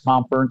that press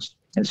conference,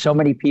 and so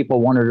many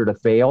people wanted her to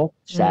fail,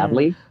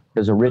 sadly,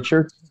 because of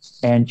Richard.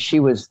 And she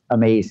was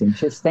amazing.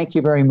 Just thank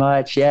you very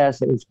much.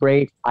 Yes, it was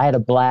great. I had a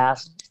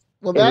blast.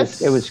 Well,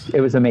 it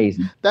was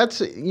amazing.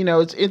 That's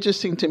it's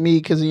interesting to me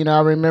because I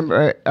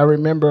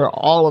remember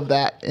all of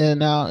that,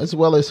 and as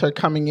well as her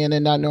coming in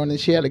and not knowing that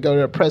she had to go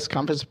to a press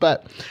conference.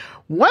 But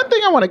one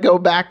thing I want to go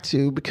back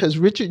to, because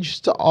Richard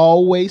used to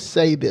always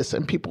say this,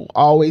 and people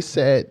always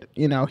said,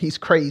 he's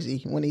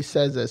crazy when he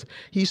says this.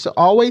 He used to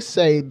always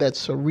say that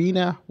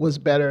Serena was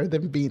better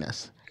than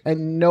Venus,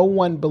 and no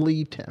one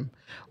believed him.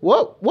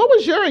 What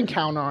was your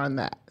encounter on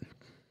that?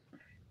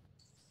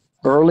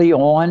 Early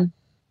on,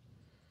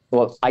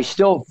 well, I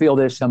still feel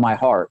this in my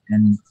heart,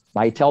 and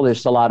I tell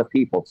this to a lot of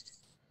people.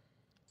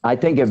 I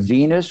think if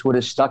Venus would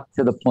have stuck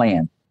to the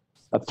plan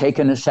of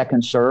taking the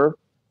second serve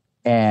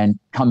and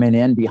coming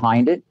in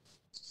behind it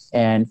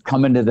and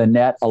coming to the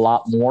net a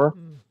lot more,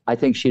 I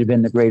think she'd have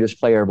been the greatest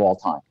player of all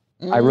time.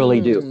 I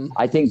really do.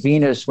 I think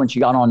Venus, when she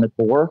got on the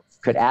tour,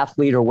 could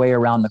athlete her way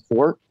around the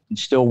court and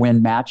still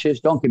win matches.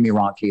 Don't get me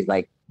wrong, she's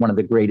like one of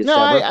the greatest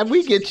ever.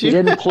 We get you. She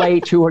didn't play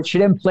to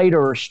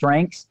her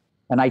strengths,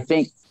 and I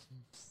think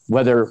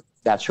whether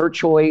that's her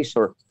choice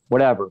or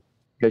whatever,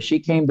 because she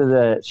came in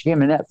the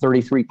net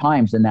 33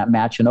 times in that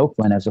match in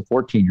Oakland as a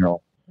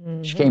 14-year-old.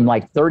 Mm-hmm. She came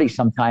like 30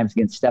 sometimes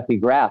against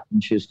Steffi Graf when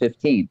she was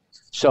 15.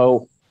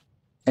 So,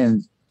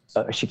 and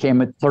she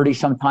came at 30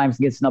 sometimes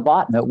against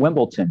Novotny at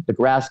Wimbledon. The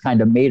grass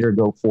kind of made her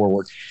go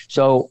forward.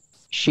 So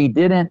she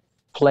didn't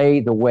play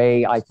the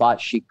way I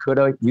thought she could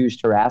have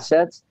used her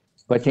assets.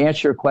 But to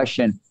answer your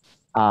question,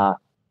 I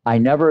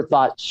never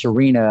thought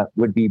Serena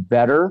would be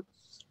better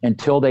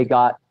until they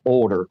got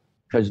older,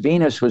 because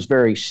Venus was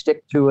very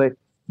stick to it,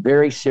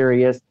 very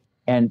serious.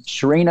 And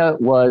Serena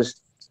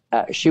was,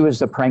 she was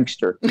the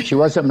prankster. She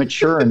wasn't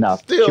mature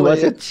enough. She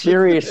wasn't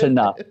serious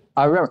enough.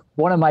 I remember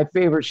one of my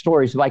favorite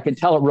stories, if I can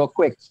tell it real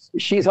quick.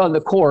 She's on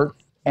the court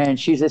and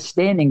she's just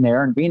standing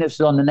there, and Venus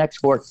is on the next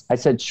court. I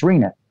said,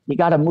 Serena, you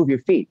got to move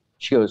your feet.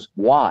 She goes,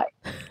 why?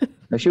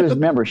 Now, she was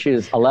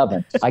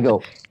 11. I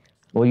go,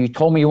 well, you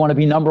told me you want to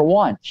be number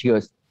one. She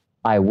goes,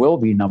 I will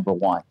be number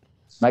one.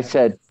 And I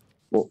said,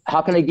 well,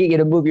 how can I get you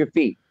to move your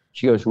feet?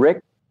 She goes,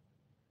 Rick,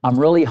 I'm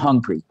really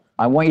hungry.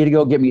 I want you to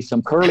go get me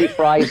some curly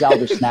fries out of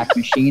the snack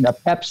machine, a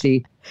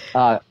Pepsi,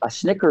 a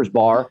Snickers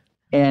bar.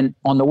 And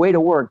on the way to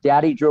work,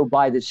 Daddy drove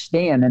by this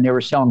stand and they were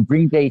selling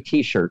Green Day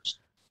t-shirts.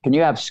 Can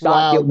you have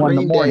Scott get one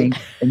in the morning?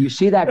 And you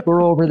see that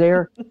girl over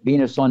there,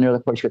 Venus on there,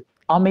 she goes,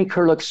 I'll make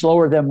her look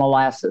slower than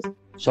molasses.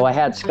 So I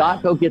had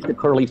Scott go get the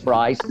curly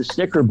fries, the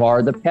Snicker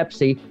bar, the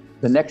Pepsi.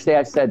 The next day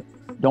I said,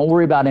 don't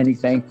worry about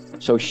anything.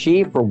 So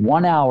she, for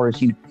 1 hour,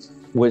 she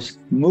was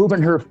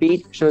moving her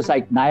feet. So it's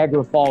like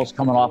Niagara Falls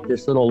coming off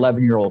this little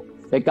 11-year-old.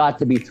 It got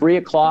to be 3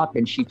 o'clock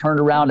and she turned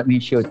around at me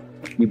and she goes,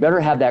 you better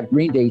have that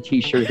Green Day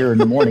t-shirt here in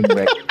the morning,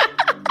 Rick.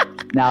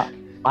 Now,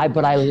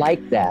 but I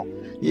like that.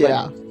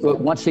 Yeah. But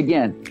once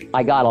again,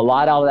 I got a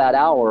lot out of that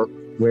hour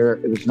where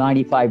it was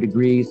 95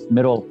 degrees,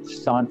 middle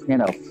sun,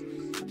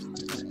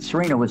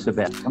 Serena was the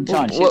best. I'm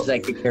telling you, she's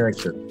like a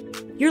character.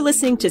 You're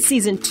listening to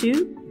Season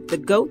 2, The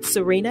GOAT,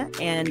 Serena,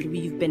 and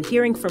we've been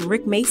hearing from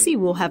Rick Macci.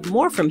 We'll have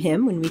more from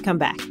him when we come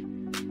back.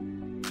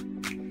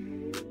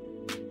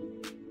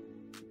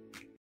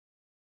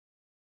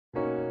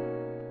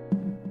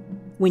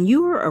 When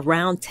you are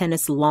around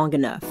tennis long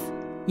enough,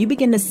 you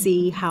begin to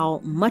see how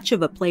much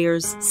of a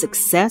player's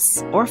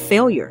success or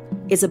failure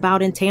is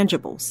about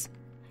intangibles: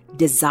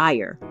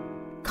 desire,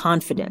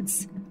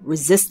 confidence,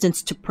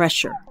 resistance to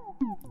pressure,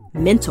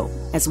 mental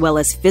as well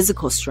as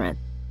physical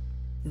strength.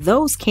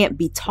 Those can't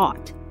be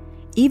taught,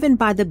 even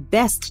by the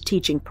best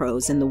teaching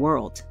pros in the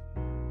world.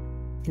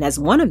 And as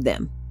one of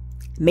them,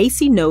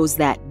 Macci knows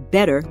that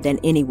better than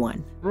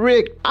anyone.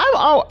 Rick,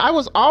 I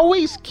was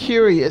always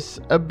curious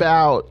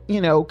about,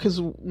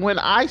 because when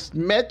I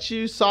met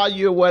you, saw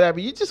you or whatever,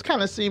 you just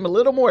kind of seem a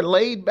little more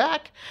laid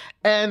back.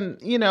 And,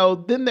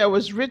 then there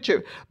was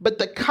Richard. But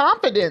the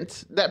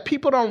confidence that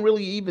people don't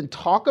really even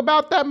talk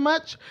about that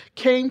much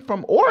came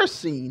from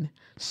Oracene.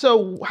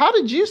 So how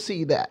did you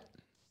see that?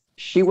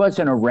 She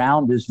wasn't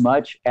around as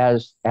much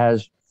as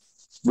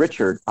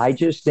Richard. I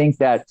just think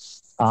that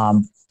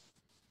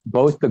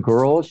both the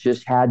girls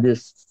just had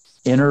this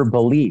inner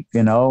belief,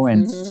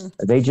 and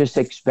they just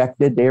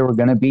expected they were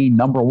going to be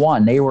number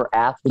one. They were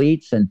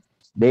athletes and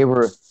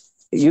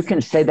you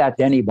can say that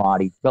to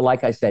anybody, but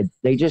like I said,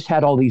 they just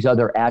had all these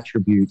other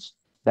attributes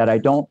that I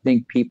don't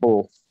think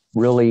people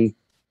really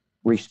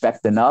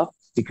respect enough,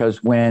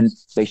 because when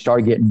they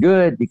start getting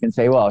good, you can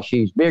say, well,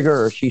 she's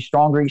bigger or she's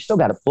stronger. You still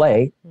got to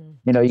play.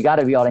 You got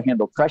to be able to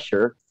handle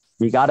pressure.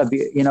 You got to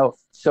be,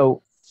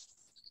 so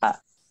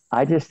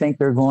I just think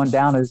they're going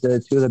down as the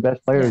two of the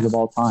best players of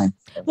all time.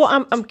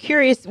 Well, I'm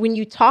curious, when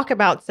you talk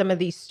about some of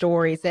these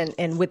stories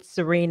and with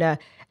Serena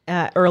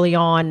early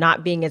on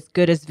not being as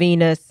good as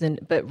Venus,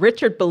 but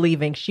Richard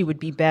believing she would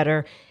be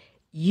better,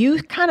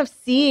 you kind of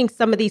seeing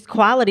some of these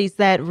qualities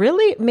that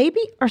really maybe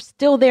are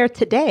still there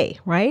today,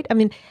 right? I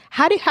mean,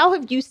 how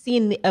have you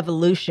seen the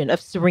evolution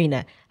of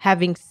Serena,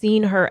 having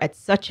seen her at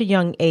such a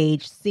young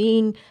age,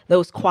 seeing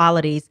those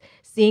qualities,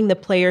 seeing the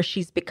player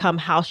she's become,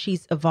 how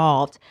she's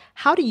evolved?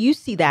 How do you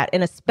see that?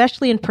 And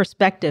especially in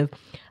perspective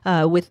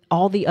with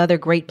all the other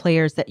great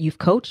players that you've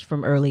coached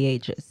from early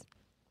ages.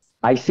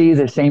 I see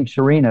the same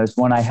Serena as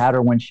when I had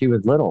her when she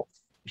was little.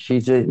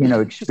 She's a,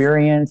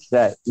 experience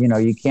that,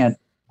 you can't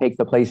take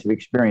the place of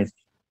experience.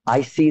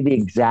 I see the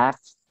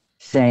exact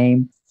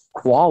same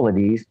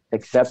qualities,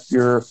 except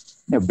you're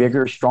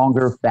bigger,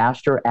 stronger,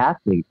 faster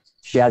athlete.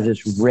 She has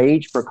this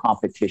rage for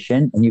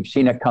competition, and you've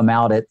seen it come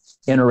out at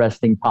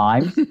interesting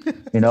times.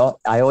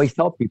 I always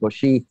tell people,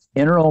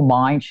 in her own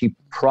mind, she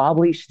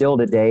probably still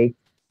today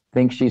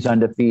thinks she's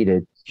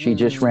undefeated. She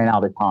just ran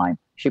out of time.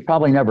 She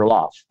probably never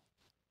lost.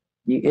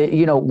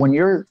 When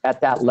you're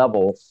at that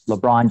level,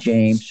 LeBron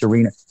James,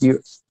 Serena,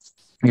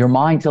 your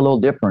mind's a little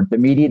different. The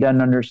media doesn't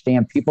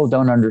understand. People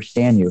don't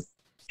understand you.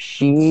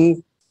 She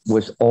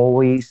was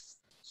always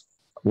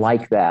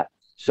like that.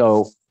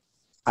 So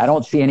I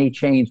don't see any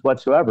change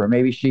whatsoever.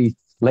 Maybe she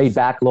laid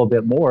back a little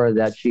bit more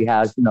that she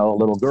has, a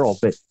little girl,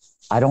 but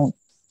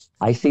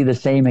I see the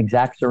same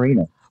exact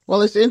Serena.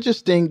 Well, it's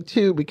interesting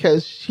too,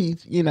 because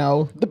she's,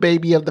 the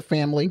baby of the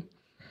family.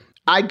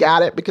 I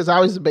got it because I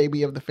was the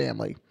baby of the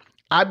family.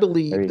 I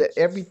believe that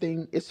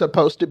everything is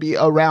supposed to be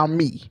around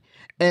me.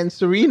 And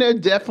Serena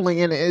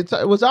definitely, and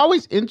it was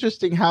always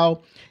interesting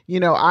how,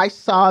 I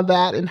saw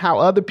that and how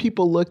other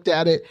people looked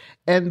at it,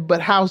 but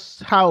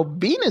how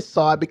Venus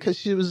saw it, because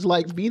she was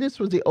like, Venus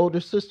was the older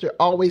sister,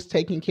 always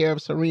taking care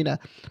of Serena.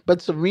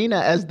 But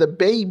Serena, as the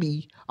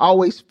baby,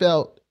 always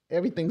felt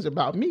everything's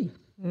about me.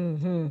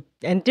 Mm-hmm.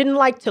 And didn't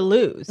like to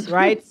lose,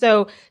 right?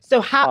 So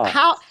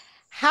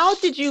how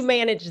did you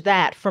manage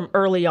that from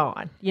early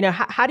on?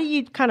 How do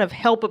you kind of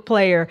help a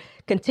player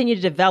continue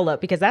to develop?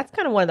 Because that's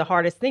kind of one of the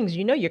hardest things.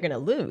 You're going to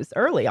lose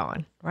early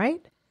on,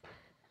 right?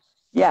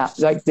 Yeah,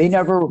 like they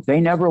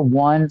never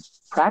won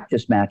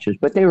practice matches,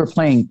 but they were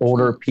playing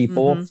older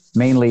people,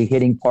 mainly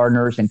hitting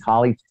partners and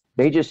colleagues.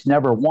 They just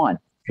never won.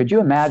 Could you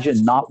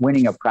imagine not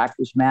winning a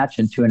practice match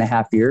in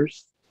 2.5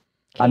 years?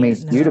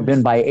 You'd have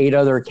been by 8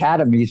 other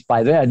academies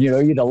by then.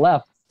 You'd have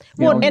left.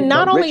 Well, and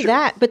not only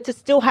that, but to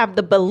still have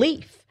the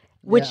belief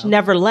which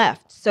never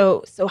left.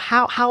 So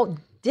how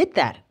did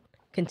that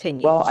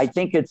continue? Well, I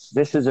think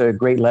this is a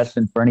great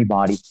lesson for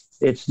anybody.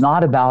 It's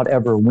not about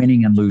ever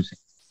winning and losing.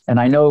 And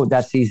I know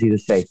that's easy to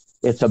say.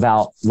 It's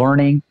about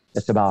learning.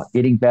 It's about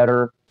getting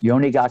better. You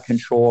only got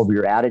control over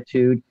your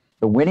attitude.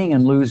 The winning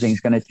and losing is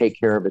going to take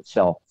care of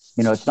itself.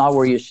 It's not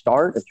where you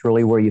start. It's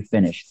really where you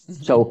finish.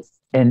 Mm-hmm. So,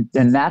 and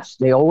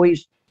they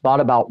always thought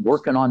about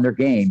working on their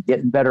game,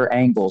 getting better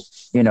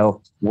angles,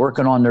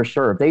 working on their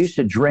serve. They used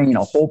to drain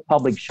a whole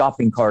public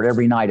shopping cart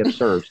every night of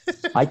serves.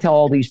 I tell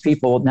all these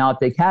people now at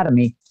the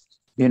academy,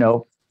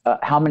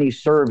 how many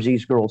serves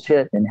these girls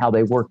hit and how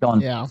they worked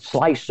on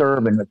slice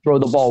serve and throw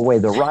the ball away,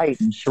 the right.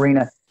 And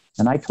Serena,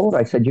 and I told her,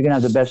 I said, you're going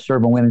to have the best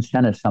serve in women's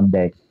tennis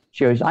someday.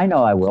 She goes, I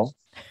know I will.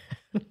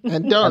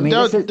 And don't leave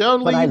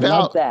I out.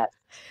 Love that.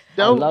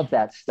 I love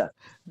that stuff.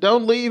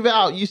 Don't leave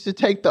out. Used to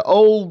take the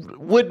old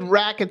wooden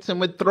rackets and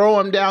would throw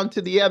them down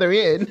to the other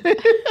end.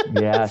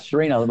 Yeah,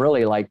 Serena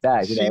really liked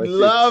that. She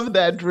loved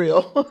that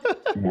drill.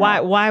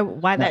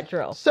 Why that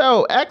drill?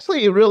 So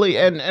actually, really,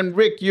 and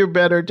Rick, you're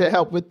better to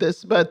help with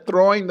this, but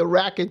throwing the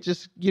racket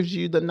just gives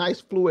you the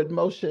nice fluid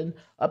motion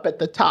up at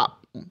the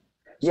top.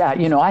 Yeah,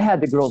 I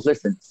had the girls,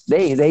 listen,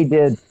 they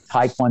did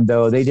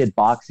taekwondo, they did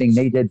boxing,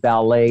 they did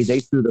ballet, they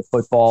threw the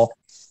football.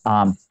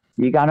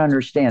 You got to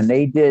understand,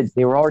 they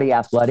were already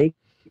athletic,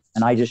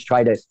 and I just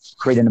tried to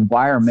create an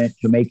environment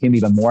to make him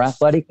even more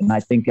athletic. And I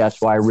think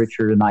that's why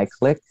Richard and I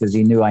clicked, because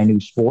he knew I knew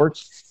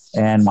sports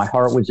and my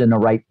heart was in the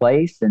right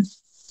place. And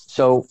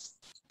so,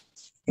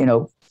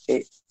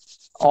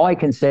 all I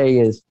can say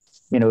is,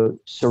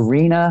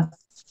 Serena,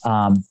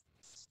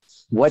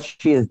 what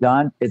she has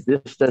done,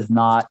 this does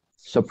not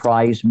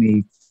surprise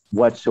me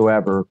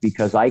whatsoever,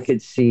 because I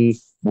could see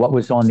what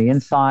was on the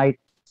inside.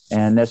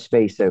 And let's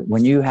face it,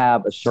 when you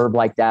have a serve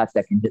like that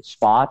can hit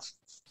spots,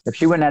 if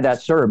she wouldn't have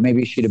that serve,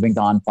 maybe she'd have been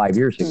gone 5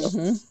 years ago.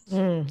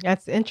 Mm-hmm.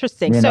 That's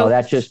interesting.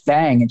 That's just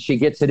bang, and she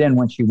gets it in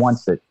when she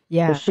wants it.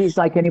 Yeah, she's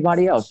like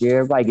anybody else. Yeah,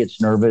 everybody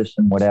gets nervous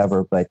and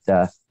whatever, but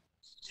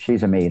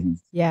she's amazing.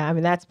 Yeah, I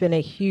mean, that's been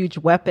a huge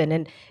weapon.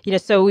 And,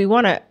 so we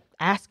want to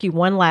ask you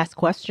one last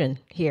question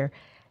here.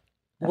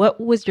 What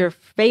was your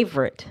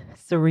favorite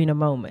Serena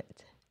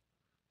moment?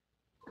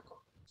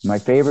 My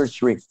favorite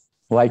Serena.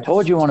 Well, I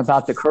told you one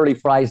about the curly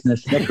fries and the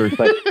Snickers,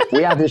 but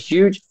we have this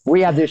huge,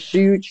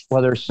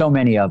 well, there's so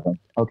many of them.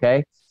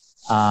 Okay.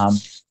 I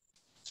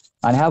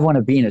have one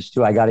of Venus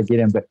too. I got to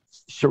get in, but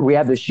we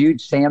have this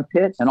huge sand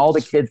pit and all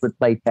the kids would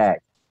play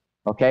tag.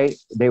 Okay.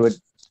 They would,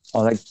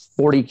 like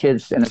 40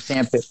 kids in a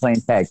sand pit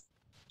playing tag.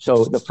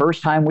 So the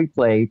first time we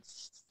played,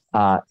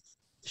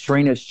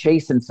 Serena's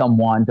chasing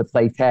someone to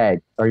play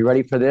tag. Are you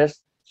ready for this?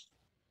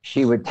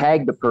 She would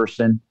tag the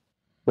person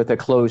with a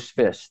closed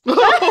fist.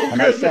 And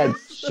I said,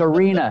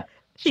 Serena,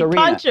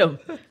 punch him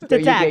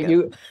to tag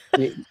him.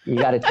 You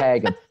got to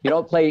tag him. You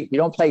don't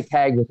play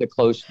tag with a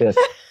closed fist.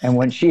 And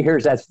when she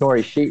hears that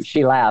story,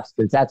 she laughs,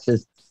 because that's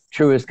as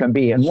true as can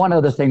be. And one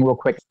other thing real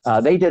quick,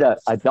 they did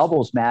a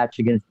doubles match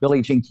against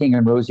Billie Jean King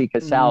and Rosie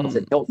Casals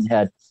at Hilton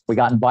Head. We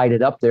got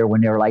invited up there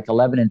when they were like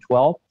 11 and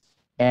 12.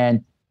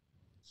 And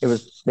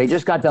they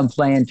just got done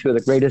playing two of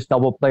the greatest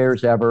double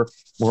players ever.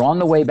 We're on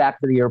the way back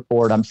to the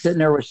airport. I'm sitting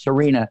there with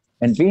Serena,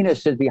 and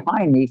Venus is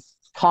behind me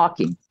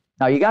talking.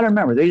 Now, you got to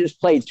remember, they just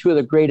played two of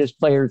the greatest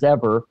players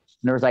ever. And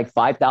there was like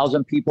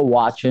 5,000 people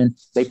watching.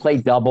 They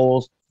played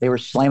doubles. They were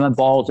slamming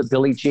balls at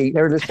Billie Jean.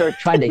 They were just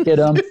trying to hit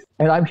them.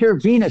 And I'm hearing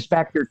Venus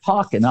back there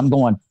talking. I'm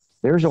going,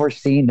 there's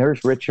Orsine,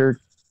 there's Richard.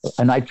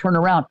 And I turn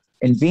around,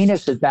 and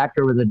Venus is back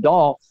there with a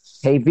doll.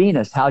 Hey,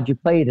 Venus, how'd you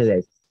play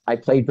today? I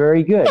played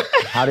very good.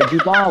 How did you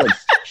volley?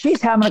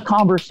 She's having a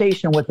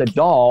conversation with a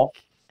doll,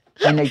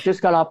 and they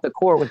just got off the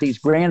court with these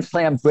Grand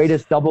Slam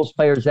greatest doubles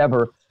players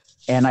ever.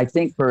 And I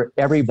think for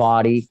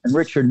everybody, and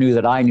Richard knew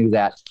that I knew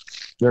that,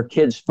 they're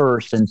kids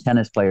first and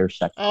tennis players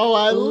second. Oh,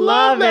 I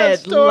love that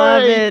story.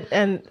 Love it.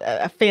 And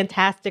a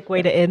fantastic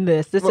way to end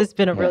this. This has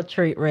been a real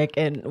treat, Rick,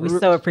 and we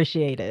so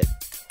appreciate it.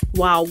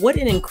 Wow, what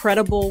an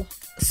incredible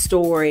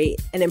story,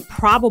 an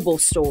improbable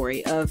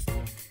story of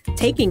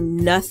taking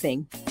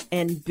nothing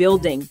and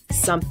building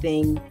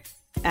something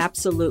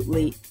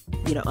absolutely,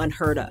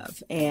 unheard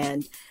of.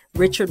 And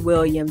Richard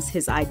Williams,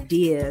 his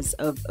ideas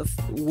of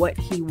what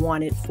he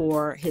wanted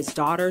for his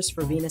daughters,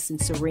 for Venus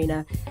and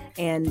Serena.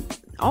 And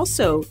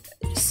also,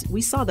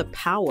 we saw the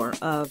power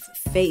of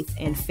faith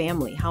and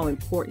family, how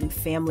important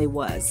family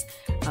was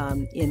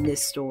in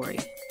this story.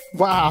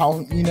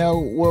 Wow.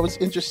 What was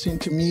interesting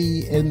to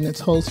me in this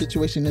whole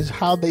situation is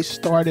how they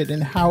started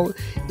and how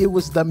it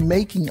was the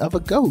making of a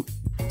GOAT.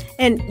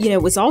 And,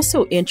 it was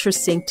also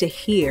interesting to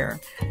hear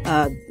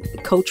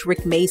Coach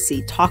Rick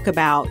Macy talk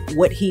about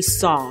what he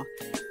saw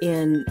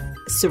in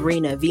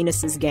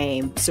Venus's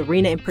game,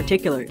 Serena in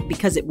particular,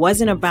 because it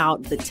wasn't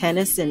about the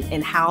tennis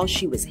and how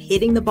she was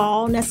hitting the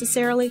ball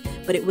necessarily,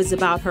 but it was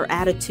about her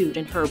attitude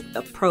and her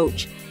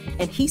approach.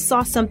 And he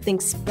saw something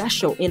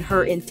special in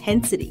her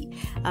intensity.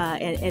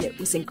 And it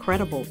was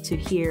incredible to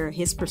hear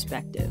his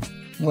perspective.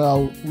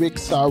 Well, Rick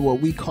saw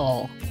what we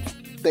call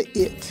the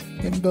it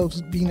in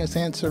both Venus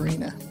and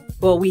Serena.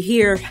 Well, we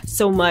hear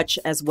so much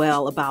as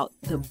well about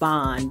the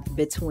bond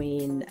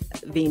between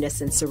Venus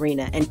and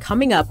Serena. And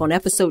coming up on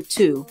episode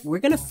 2, we're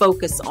going to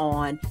focus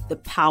on the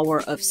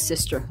power of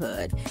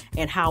sisterhood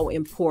and how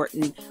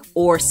important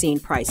Orsine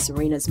Price,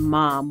 Serena's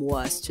mom,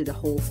 was to the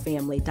whole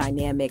family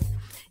dynamic.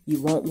 You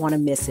won't want to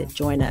miss it.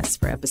 Join us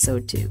for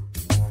episode 2.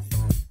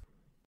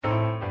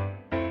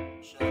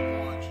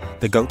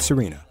 The GOAT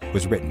Serena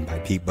was written by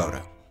Pete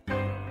Boda.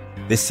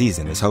 This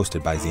season is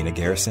hosted by Zena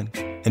Garrison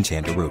and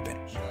Chanda Rubin.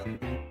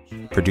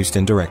 Produced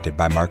and directed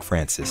by Mark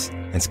Francis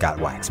and Scott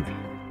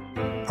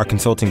Waxman. Our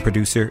consulting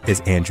producer is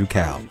Andrew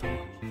Kalb.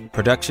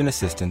 Production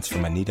assistance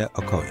from Anita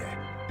Okoye,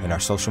 and our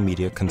social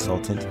media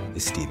consultant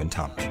is Stephen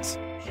Tompkins.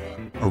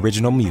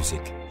 Original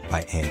music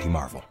by Andy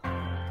Marvel.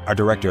 Our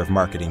Director of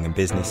Marketing and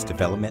Business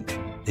Development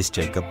is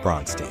Jacob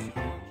Bronstein.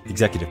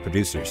 Executive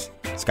producers,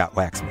 Scott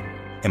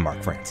Waxman and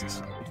Mark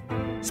Francis.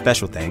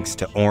 Special thanks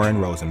to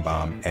Oren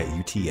Rosenbaum at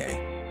UTA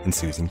and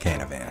Susan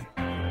Canavan.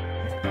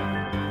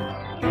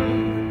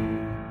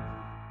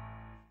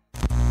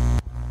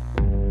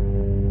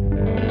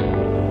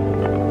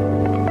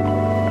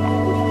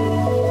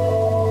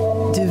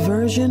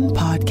 Diversion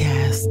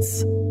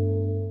Podcasts.